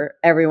for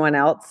everyone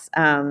else.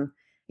 It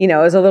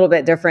was a little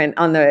bit different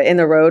in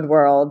the road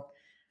world.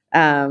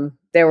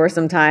 There were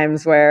some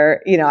times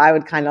where, I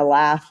would kind of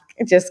laugh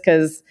just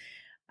because,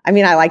 I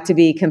like to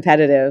be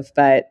competitive,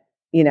 but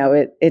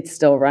it's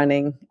still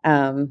running.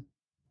 And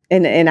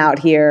out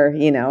here,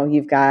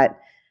 you've got,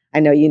 I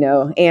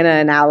know, Anna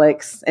and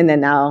Alex, and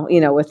then now,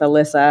 with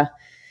Alyssa,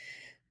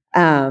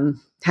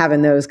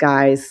 having those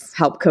guys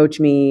help coach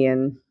me,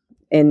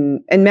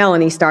 and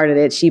Melanie started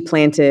it. She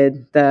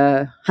planted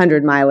the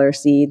 100-miler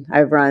seed.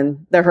 I've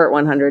run the Hurt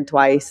 100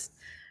 twice.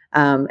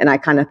 And I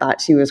kind of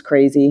thought she was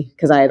crazy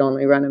because I had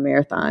only run a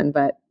marathon,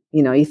 but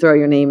you throw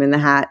your name in the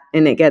hat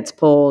and it gets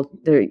pulled.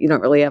 You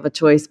don't really have a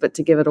choice but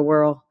to give it a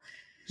whirl.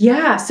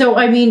 Yeah. So,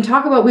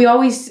 talk about, we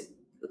always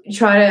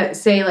try to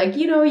say like,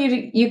 you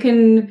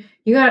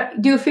got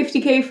to do a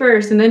 50K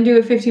first and then do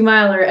a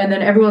 50-miler. And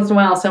then every once in a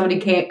while, somebody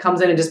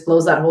comes in and just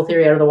blows that whole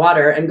theory out of the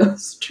water and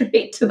goes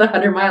straight to the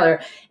 100-miler,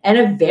 and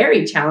a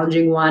very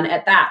challenging one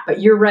at that.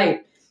 But you're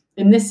right.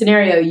 In this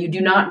scenario, you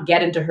do not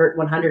get into Hurt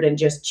 100 and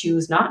just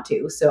choose not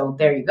to. So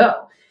there you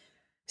go.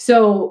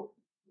 So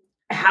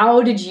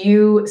how did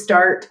you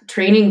start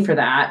training for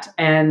that?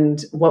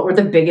 And what were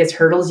the biggest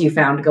hurdles you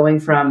found going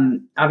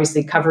from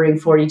obviously covering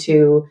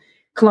 42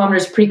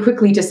 kilometers pretty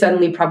quickly to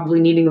suddenly probably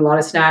needing a lot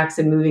of snacks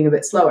and moving a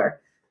bit slower?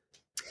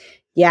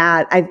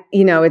 Yeah,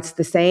 it's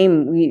the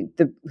same.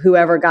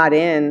 Whoever got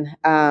in,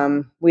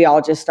 we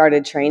all just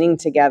started training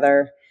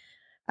together.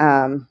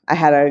 I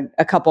had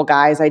a couple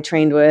guys I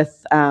trained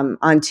with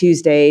on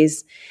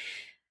Tuesdays.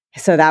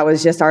 So that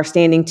was just our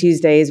standing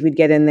Tuesdays. We'd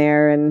get in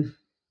there and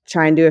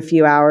try and do a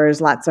few hours,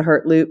 lots of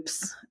Hurt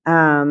loops.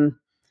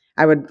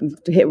 I would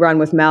run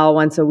with Mel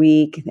once a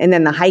week. And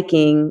then the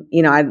hiking,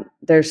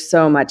 there's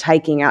so much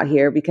hiking out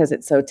here because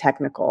it's so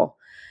technical.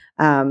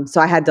 So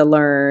I had to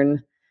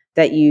learn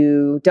that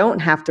you don't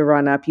have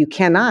to you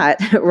cannot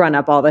run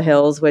up all the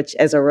hills, which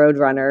as a road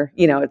runner,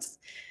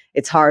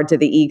 it's hard to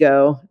the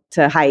ego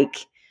to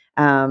hike.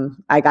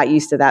 I got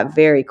used to that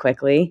very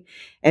quickly.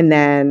 And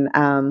then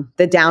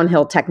the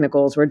downhill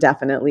technicals were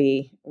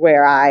definitely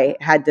where I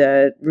had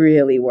to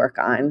really work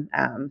on.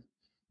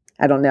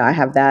 I don't know. I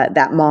have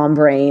that mom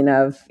brain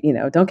of,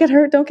 don't get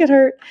hurt, don't get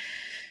hurt.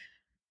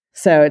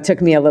 So it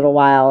took me a little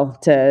while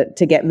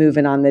to get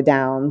moving on the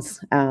downs.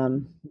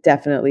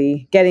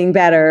 Definitely getting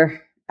better,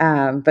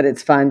 but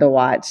it's fun to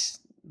watch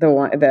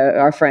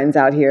our friends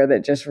out here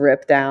that just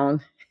rip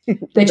down.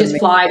 They just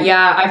fly.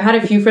 Yeah, I've had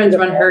a few friends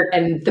run Hurt,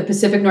 and the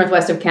Pacific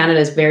Northwest of Canada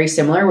is very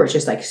similar, where it's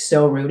just like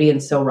so rooty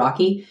and so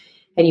rocky.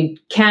 And you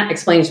can't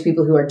explain it to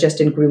people who are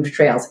just in groomed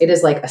trails. It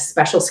is like a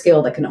special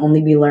skill that can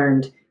only be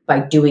learned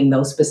by doing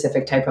those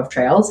specific type of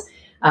trails.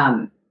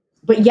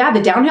 But yeah,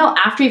 the downhill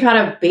after you've had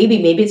a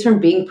baby, maybe it's from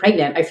being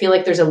pregnant. I feel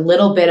like there's a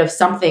little bit of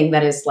something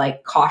that is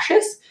like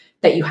cautious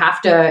that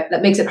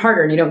that makes it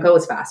harder and you don't go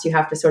as fast. You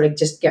have to sort of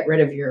just get rid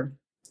of your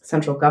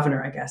central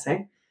governor, I guess, eh?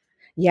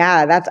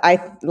 Yeah,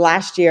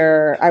 last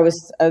year I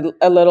was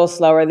a little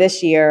slower.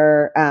 This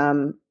year,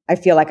 I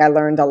feel like I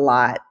learned a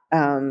lot,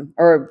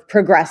 or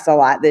progressed a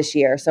lot this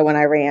year. So when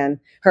I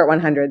ran Hurt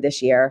 100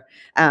 this year,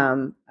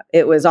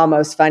 it was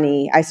almost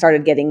funny. I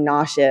started getting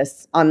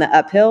nauseous on the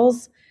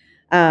uphills,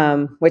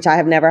 which I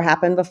have never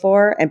happened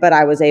before. But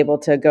I was able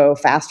to go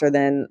faster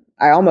than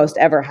I almost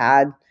ever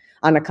had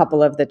on a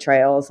couple of the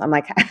trails. I'm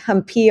like,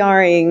 I'm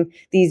PRing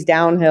these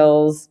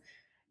downhills,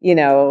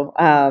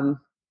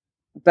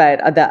 but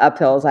the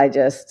uphills,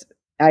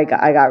 I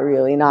got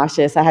really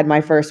nauseous. I had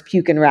my first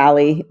puke and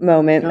rally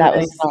moment. That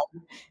was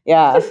fun.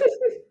 Yeah.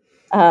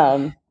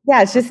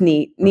 Yeah, it's just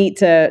neat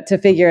to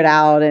figure it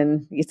out.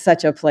 And it's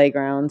such a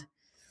playground.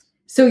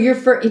 So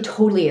it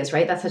totally is,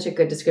 right? That's such a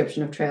good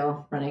description of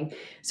trail running.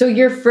 So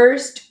your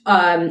first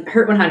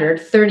Hurt 100,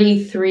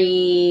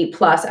 33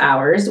 plus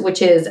hours,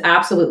 which is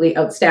absolutely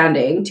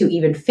outstanding to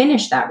even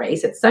finish that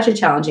race. It's such a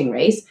challenging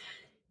race.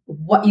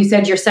 What you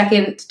said your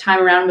second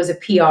time around was a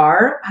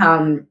PR.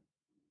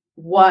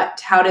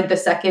 How did the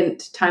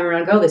second time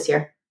around go this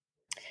year?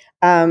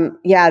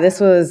 Yeah, this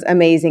was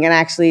amazing. And I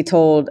actually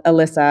told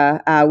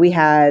Alyssa, we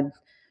had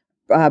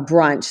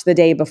brunch the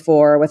day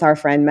before with our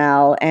friend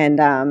Mel,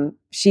 and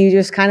she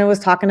just kind of was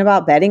talking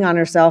about betting on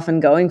herself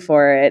and going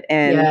for it.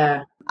 And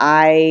yeah.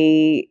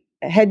 I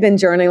had been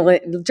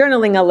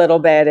journaling a little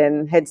bit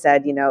and had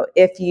said,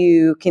 if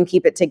you can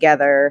keep it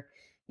together,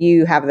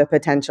 you have the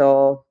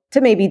potential to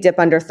maybe dip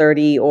under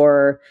 30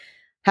 or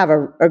have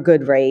a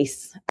good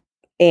race.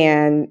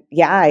 And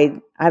yeah,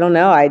 I don't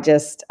know. I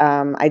just,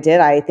 I did.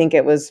 I think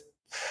it was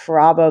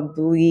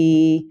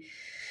probably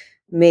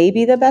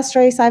maybe the best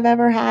race I've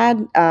ever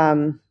had.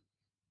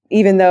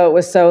 even though it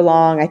was so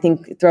long, I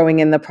think throwing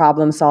in the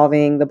problem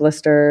solving, the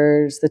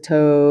blisters, the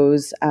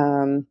toes,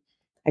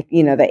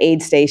 the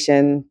aid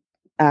station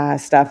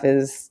stuff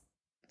is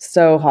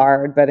so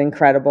hard, but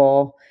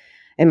incredible.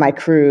 And my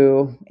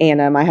crew,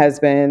 Anna, my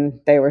husband,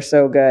 they were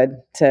so good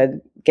to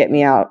get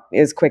me out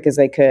as quick as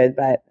they could.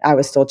 But I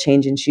was still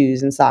changing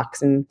shoes and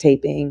socks and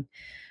taping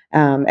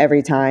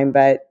every time.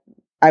 But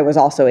I was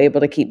also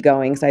able to keep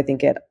going. So I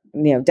think it,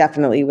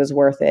 definitely was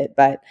worth it.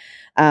 But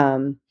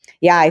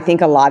I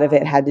think a lot of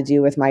it had to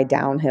do with my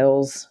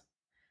downhills,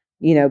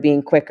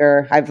 being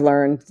quicker. I've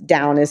learned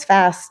down is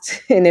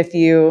fast. And if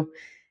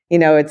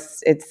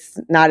it's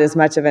not as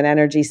much of an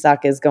energy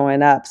suck as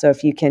going up. So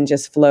if you can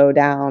just flow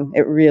down,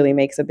 it really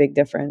makes a big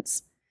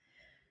difference.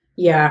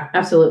 Yeah,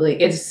 absolutely.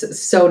 It's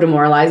so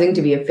demoralizing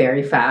to be a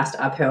very fast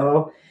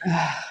uphill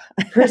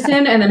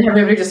person and then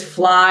everybody just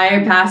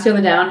fly past you on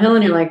the downhill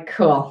and you're like,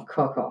 cool.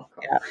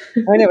 Yeah.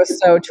 And it was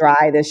so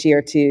dry this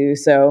year too.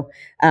 So,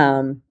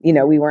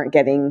 we weren't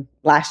getting,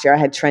 last year I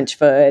had trench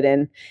foot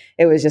and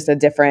it was just a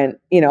different,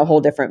 a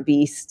whole different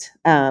beast.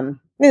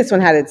 This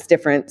one had its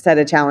different set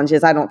of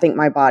challenges. I don't think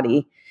my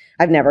body,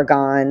 I've never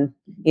gone,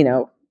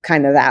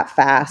 kind of that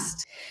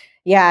fast.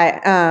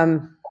 Yeah.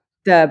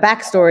 The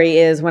backstory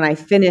is when I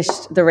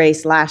finished the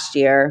race last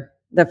year,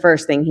 the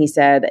first thing he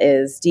said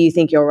is, do you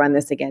think you'll run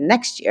this again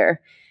next year?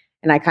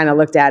 And I kind of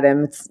looked at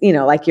him. It's,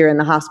 like you're in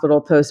the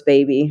hospital post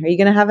baby. Are you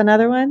going to have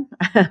another one?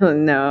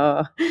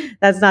 No,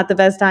 that's not the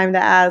best time to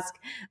ask.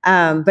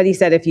 But he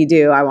said, if you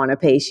do, I want to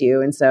pace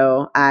you. And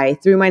so I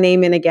threw my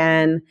name in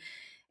again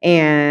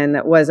and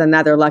was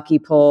another lucky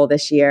pull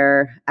this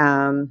year.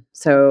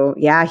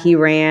 He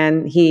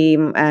ran. He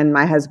and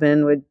my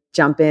husband would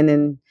jump in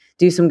and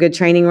do some good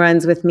training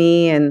runs with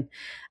me. And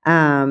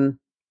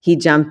he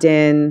jumped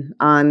in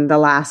on the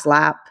last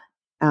lap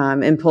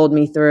and pulled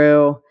me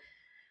through.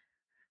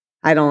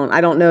 I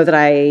don't know that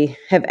I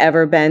have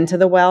ever been to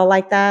the well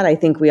like that. I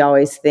think we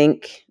always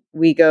think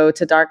we go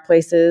to dark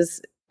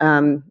places.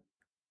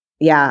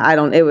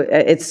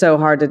 It's so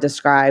hard to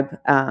describe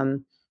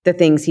the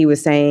things he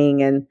was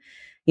saying and,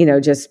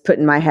 just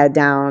putting my head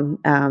down,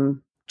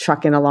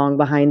 trucking along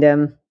behind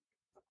him.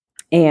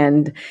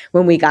 And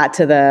when we got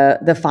to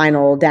the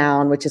final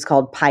down, which is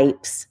called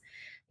pipes,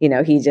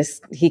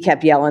 he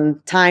kept yelling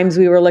times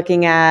we were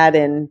looking at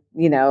and,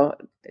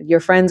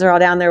 your friends are all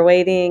down there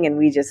waiting, and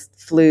we just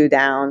flew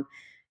down.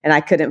 And I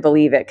couldn't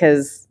believe it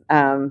because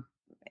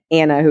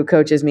Anna, who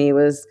coaches me,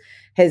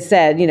 has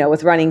said,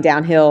 with running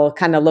downhill,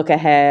 kind of look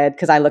ahead,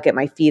 because I look at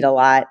my feet a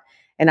lot.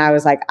 And I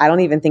was like, I don't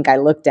even think I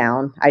looked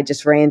down. I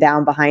just ran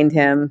down behind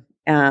him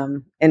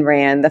and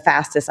ran the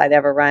fastest I'd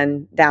ever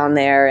run down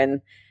there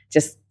and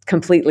just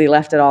completely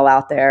left it all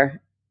out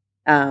there.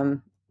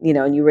 And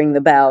you ring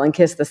the bell and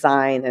kiss the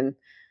sign, and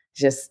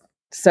just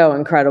so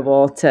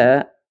incredible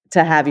to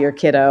have your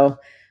kiddo.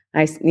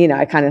 I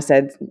kind of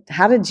said,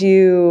 how did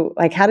you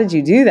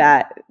do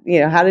that?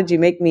 How did you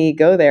make me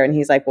go there? And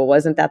he's like, well,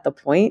 wasn't that the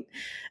point?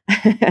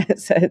 I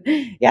said,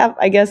 yeah,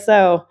 I guess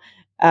so.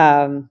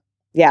 A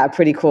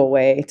pretty cool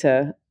way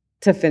to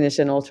finish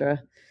an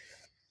ultra.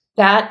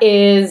 That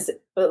is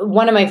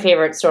one of my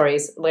favorite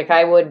stories. Like,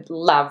 I would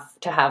love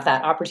to have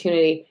that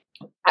opportunity.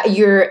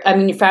 Your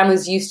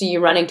family's used to you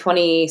running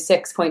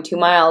 26.2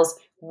 miles.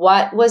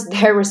 What was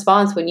their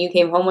response when you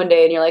came home one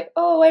day and you're like,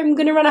 oh, I'm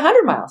going to run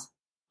 100 miles?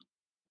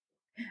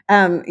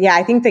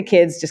 I think the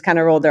kids just kind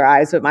of rolled their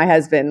eyes, but my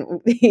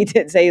husband, he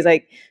did say, he's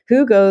like,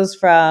 who goes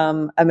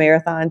from a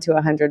marathon to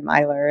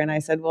 100-miler? And I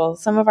said, well,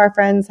 some of our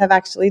friends have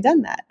actually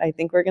done that. I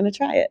think we're going to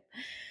try it.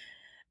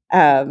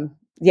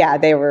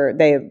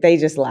 They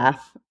just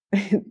laugh,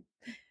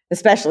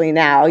 especially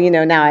now.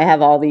 Now I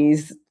have all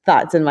these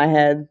thoughts in my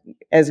head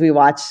as we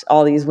watch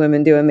all these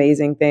women do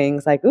amazing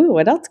things, like, ooh,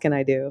 what else can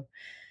I do?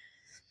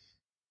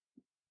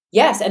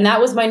 Yes. And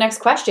that was my next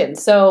question.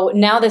 So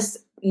now this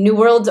new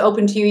world's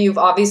open to you. You've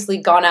obviously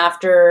gone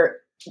after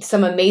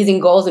some amazing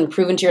goals and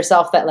proven to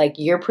yourself that, like,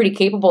 you're pretty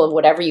capable of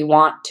whatever you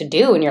want to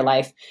do in your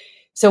life.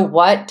 So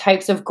what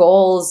types of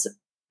goals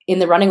in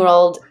the running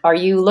world are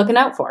you looking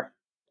out for?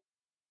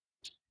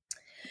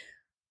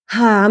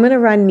 I'm going to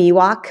run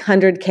Miwok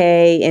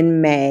 100K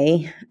in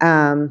May.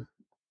 And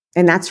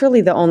that's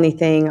really the only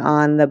thing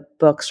on the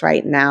books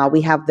right now.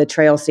 We have the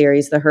trail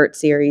series, the Hurt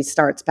series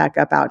starts back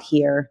up out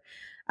here.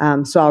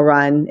 So I'll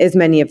run as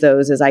many of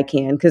those as I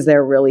can because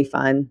they're really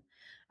fun.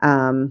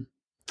 And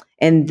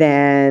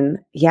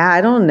then,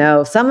 I don't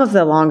know. Some of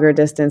the longer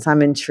distance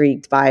I'm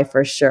intrigued by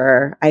for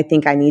sure. I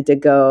think I need to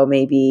go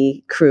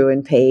maybe crew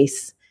and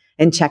pace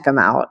and check them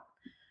out.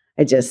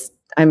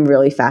 I'm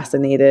really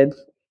fascinated.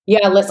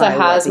 Yeah, Alyssa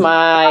has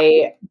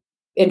my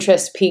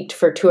interest peaked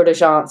for Tour de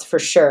France for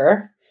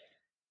sure.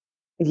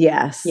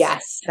 Yes.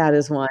 That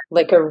is one.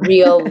 Like a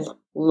real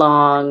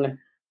long,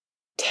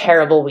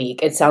 terrible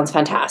week. It sounds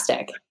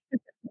fantastic.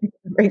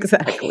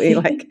 Exactly.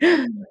 Like,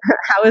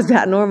 how is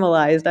that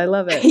normalized? I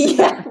love it.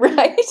 Yeah,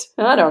 right.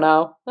 I don't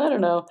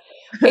know.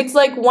 It's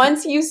like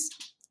once you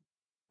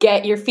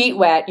get your feet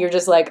wet, you're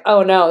just like,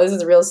 oh no, this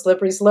is a real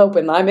slippery slope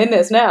and I'm in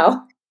this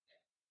now.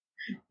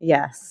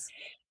 Yes.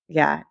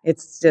 Yeah,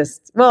 it's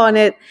just,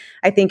 I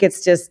think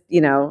it's just,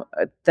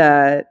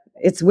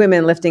 it's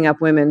women lifting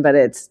up women, but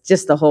it's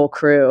just the whole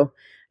crew,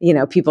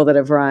 people that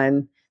have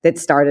run, that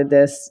started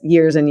this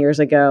years and years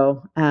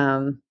ago.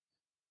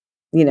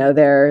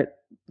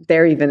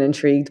 They're even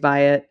intrigued by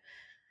it.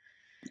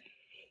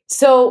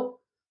 So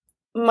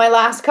my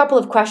last couple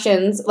of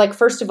questions, like,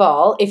 first of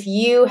all, if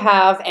you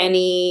have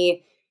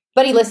anybody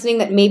listening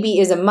that maybe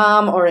is a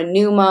mom or a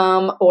new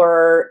mom,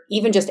 or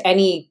even just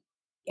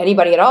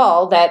anybody at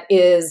all that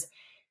is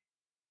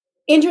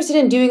interested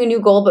in doing a new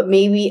goal, but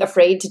maybe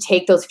afraid to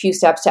take those few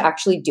steps to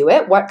actually do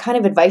it, what kind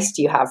of advice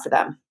do you have for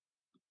them?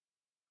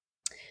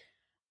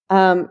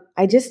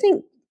 I just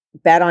think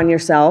bet on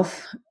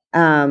yourself.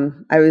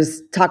 I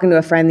was talking to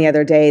a friend the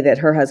other day that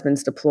her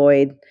husband's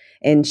deployed,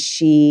 and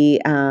she,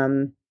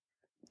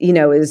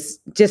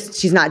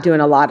 she's not doing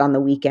a lot on the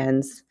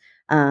weekends.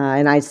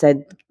 And I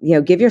said,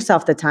 give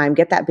yourself the time,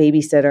 get that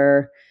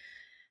babysitter.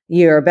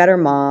 You're a better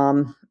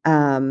mom.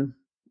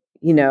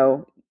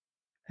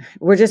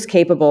 We're just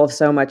capable of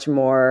so much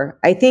more.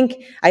 I think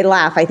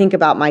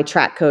about my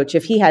track coach.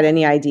 If he had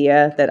any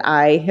idea that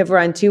I have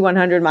run 2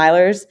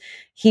 100-milers,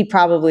 he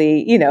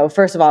probably,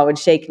 first of all, would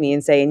shake me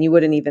and say, and you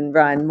wouldn't even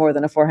run more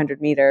than a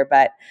 400-meter.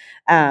 But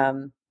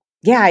I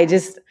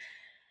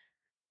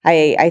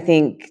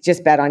think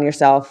just bet on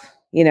yourself,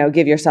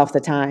 give yourself the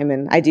time.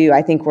 And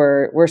I think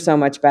we're so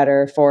much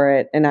better for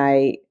it. And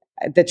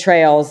the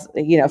trails,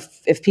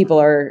 if people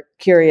are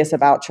curious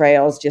about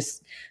trails,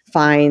 just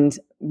find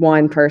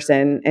one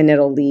person and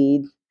it'll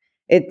lead.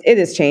 It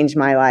has changed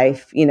my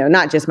life,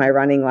 not just my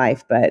running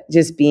life, but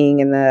just being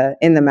in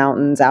the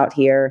mountains out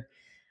here.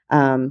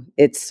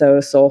 It's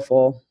so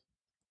soulful.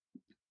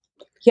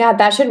 Yeah,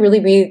 that's like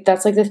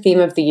the theme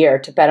of the year,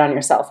 to bet on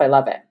yourself. I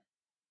love it.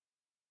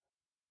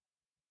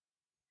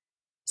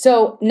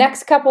 So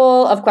last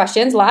couple of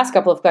questions,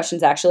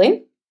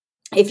 actually.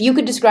 If you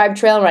could describe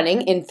trail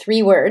running in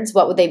 3 words,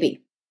 what would they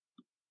be?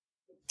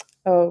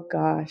 Oh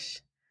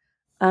gosh.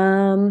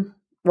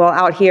 Well,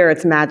 out here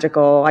it's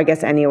magical. I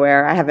guess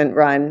anywhere. I haven't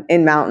run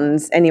in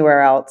mountains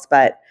anywhere else,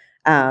 but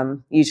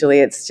usually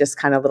it's just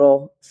kind of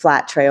little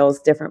flat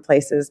trails, different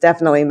places.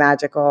 Definitely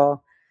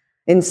magical,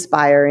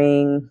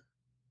 inspiring,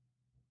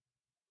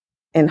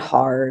 and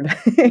hard.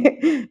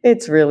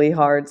 It's really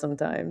hard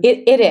sometimes.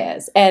 It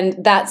is. And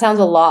that sounds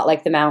a lot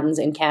like the mountains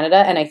in Canada.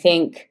 And I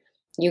think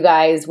you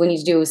guys, we need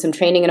to do some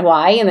training in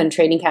Hawaii and then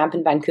training camp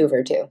in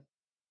Vancouver too.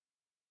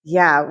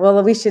 Yeah.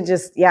 Well, we should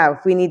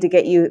if we need to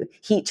get you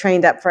heat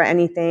trained up for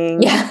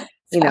anything, yeah,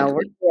 exactly.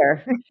 We're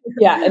here.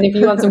 Yeah. And if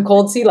you want some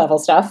cold sea level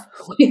stuff.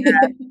 Yeah.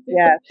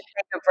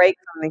 Take a break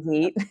from the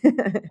heat.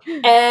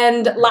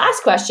 And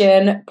last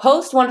question,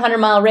 post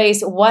 100-mile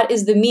race, what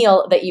is the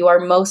meal that you are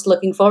most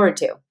looking forward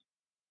to?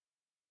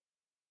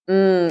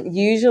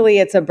 Usually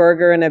it's a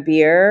burger and a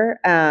beer,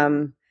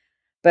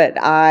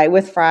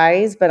 with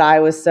fries, but I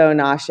was so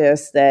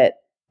nauseous that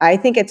I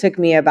think it took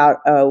me about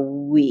a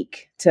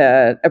week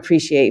to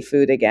appreciate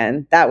food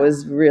again. That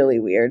was really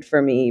weird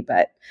for me,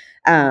 but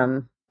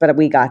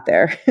we got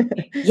there.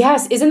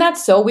 Yes. Isn't that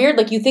so weird?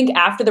 Like, you think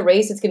after the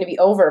race, it's going to be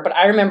over. But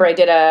I remember I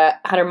did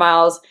 100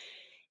 miles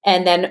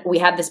and then we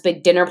had this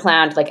big dinner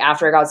planned, like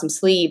after I got some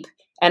sleep.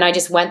 And I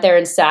just went there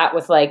and sat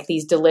with like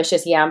these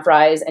delicious yam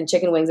fries and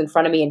chicken wings in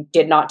front of me and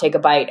did not take a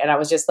bite. And I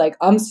was just like,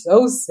 I'm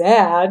so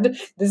sad.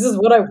 This is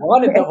what I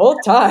wanted the whole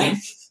time.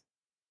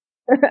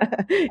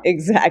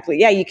 Exactly.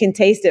 Yeah, you can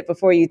taste it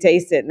before you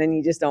taste it, and then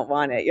you just don't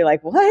want it. You're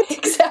like, what?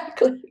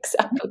 Exactly.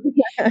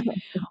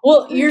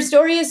 Well, your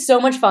story is so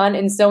much fun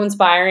and so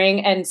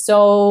inspiring. And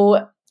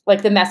so,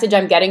 like, the message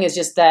I'm getting is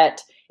just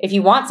that if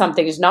you want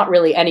something, there's not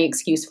really any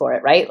excuse for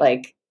it, right?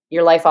 Like,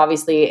 your life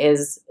obviously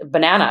is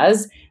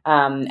bananas.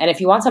 And if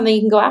you want something,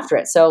 you can go after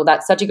it. So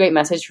that's such a great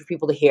message for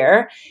people to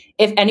hear.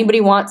 If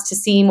anybody wants to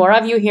see more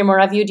of you, hear more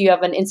of you, do you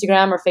have an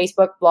Instagram or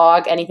Facebook,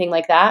 blog, anything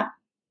like that?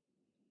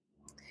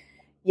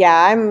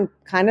 Yeah, I'm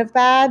kind of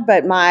bad,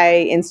 but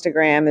my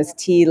Instagram is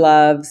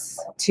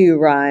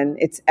tloves2run.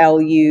 It's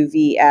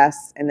LUVS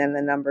and then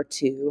the number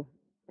 2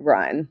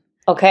 run.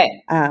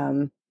 Okay.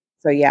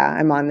 So yeah,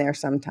 I'm on there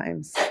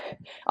sometimes.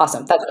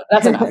 Awesome.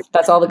 That's enough.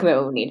 That's all the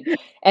commitment we need.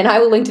 And I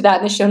will link to that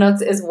in the show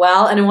notes as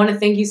well. And I want to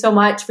thank you so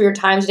much for your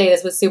time today.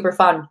 This was super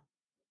fun.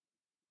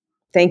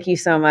 Thank you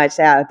so much.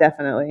 Yeah,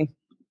 definitely.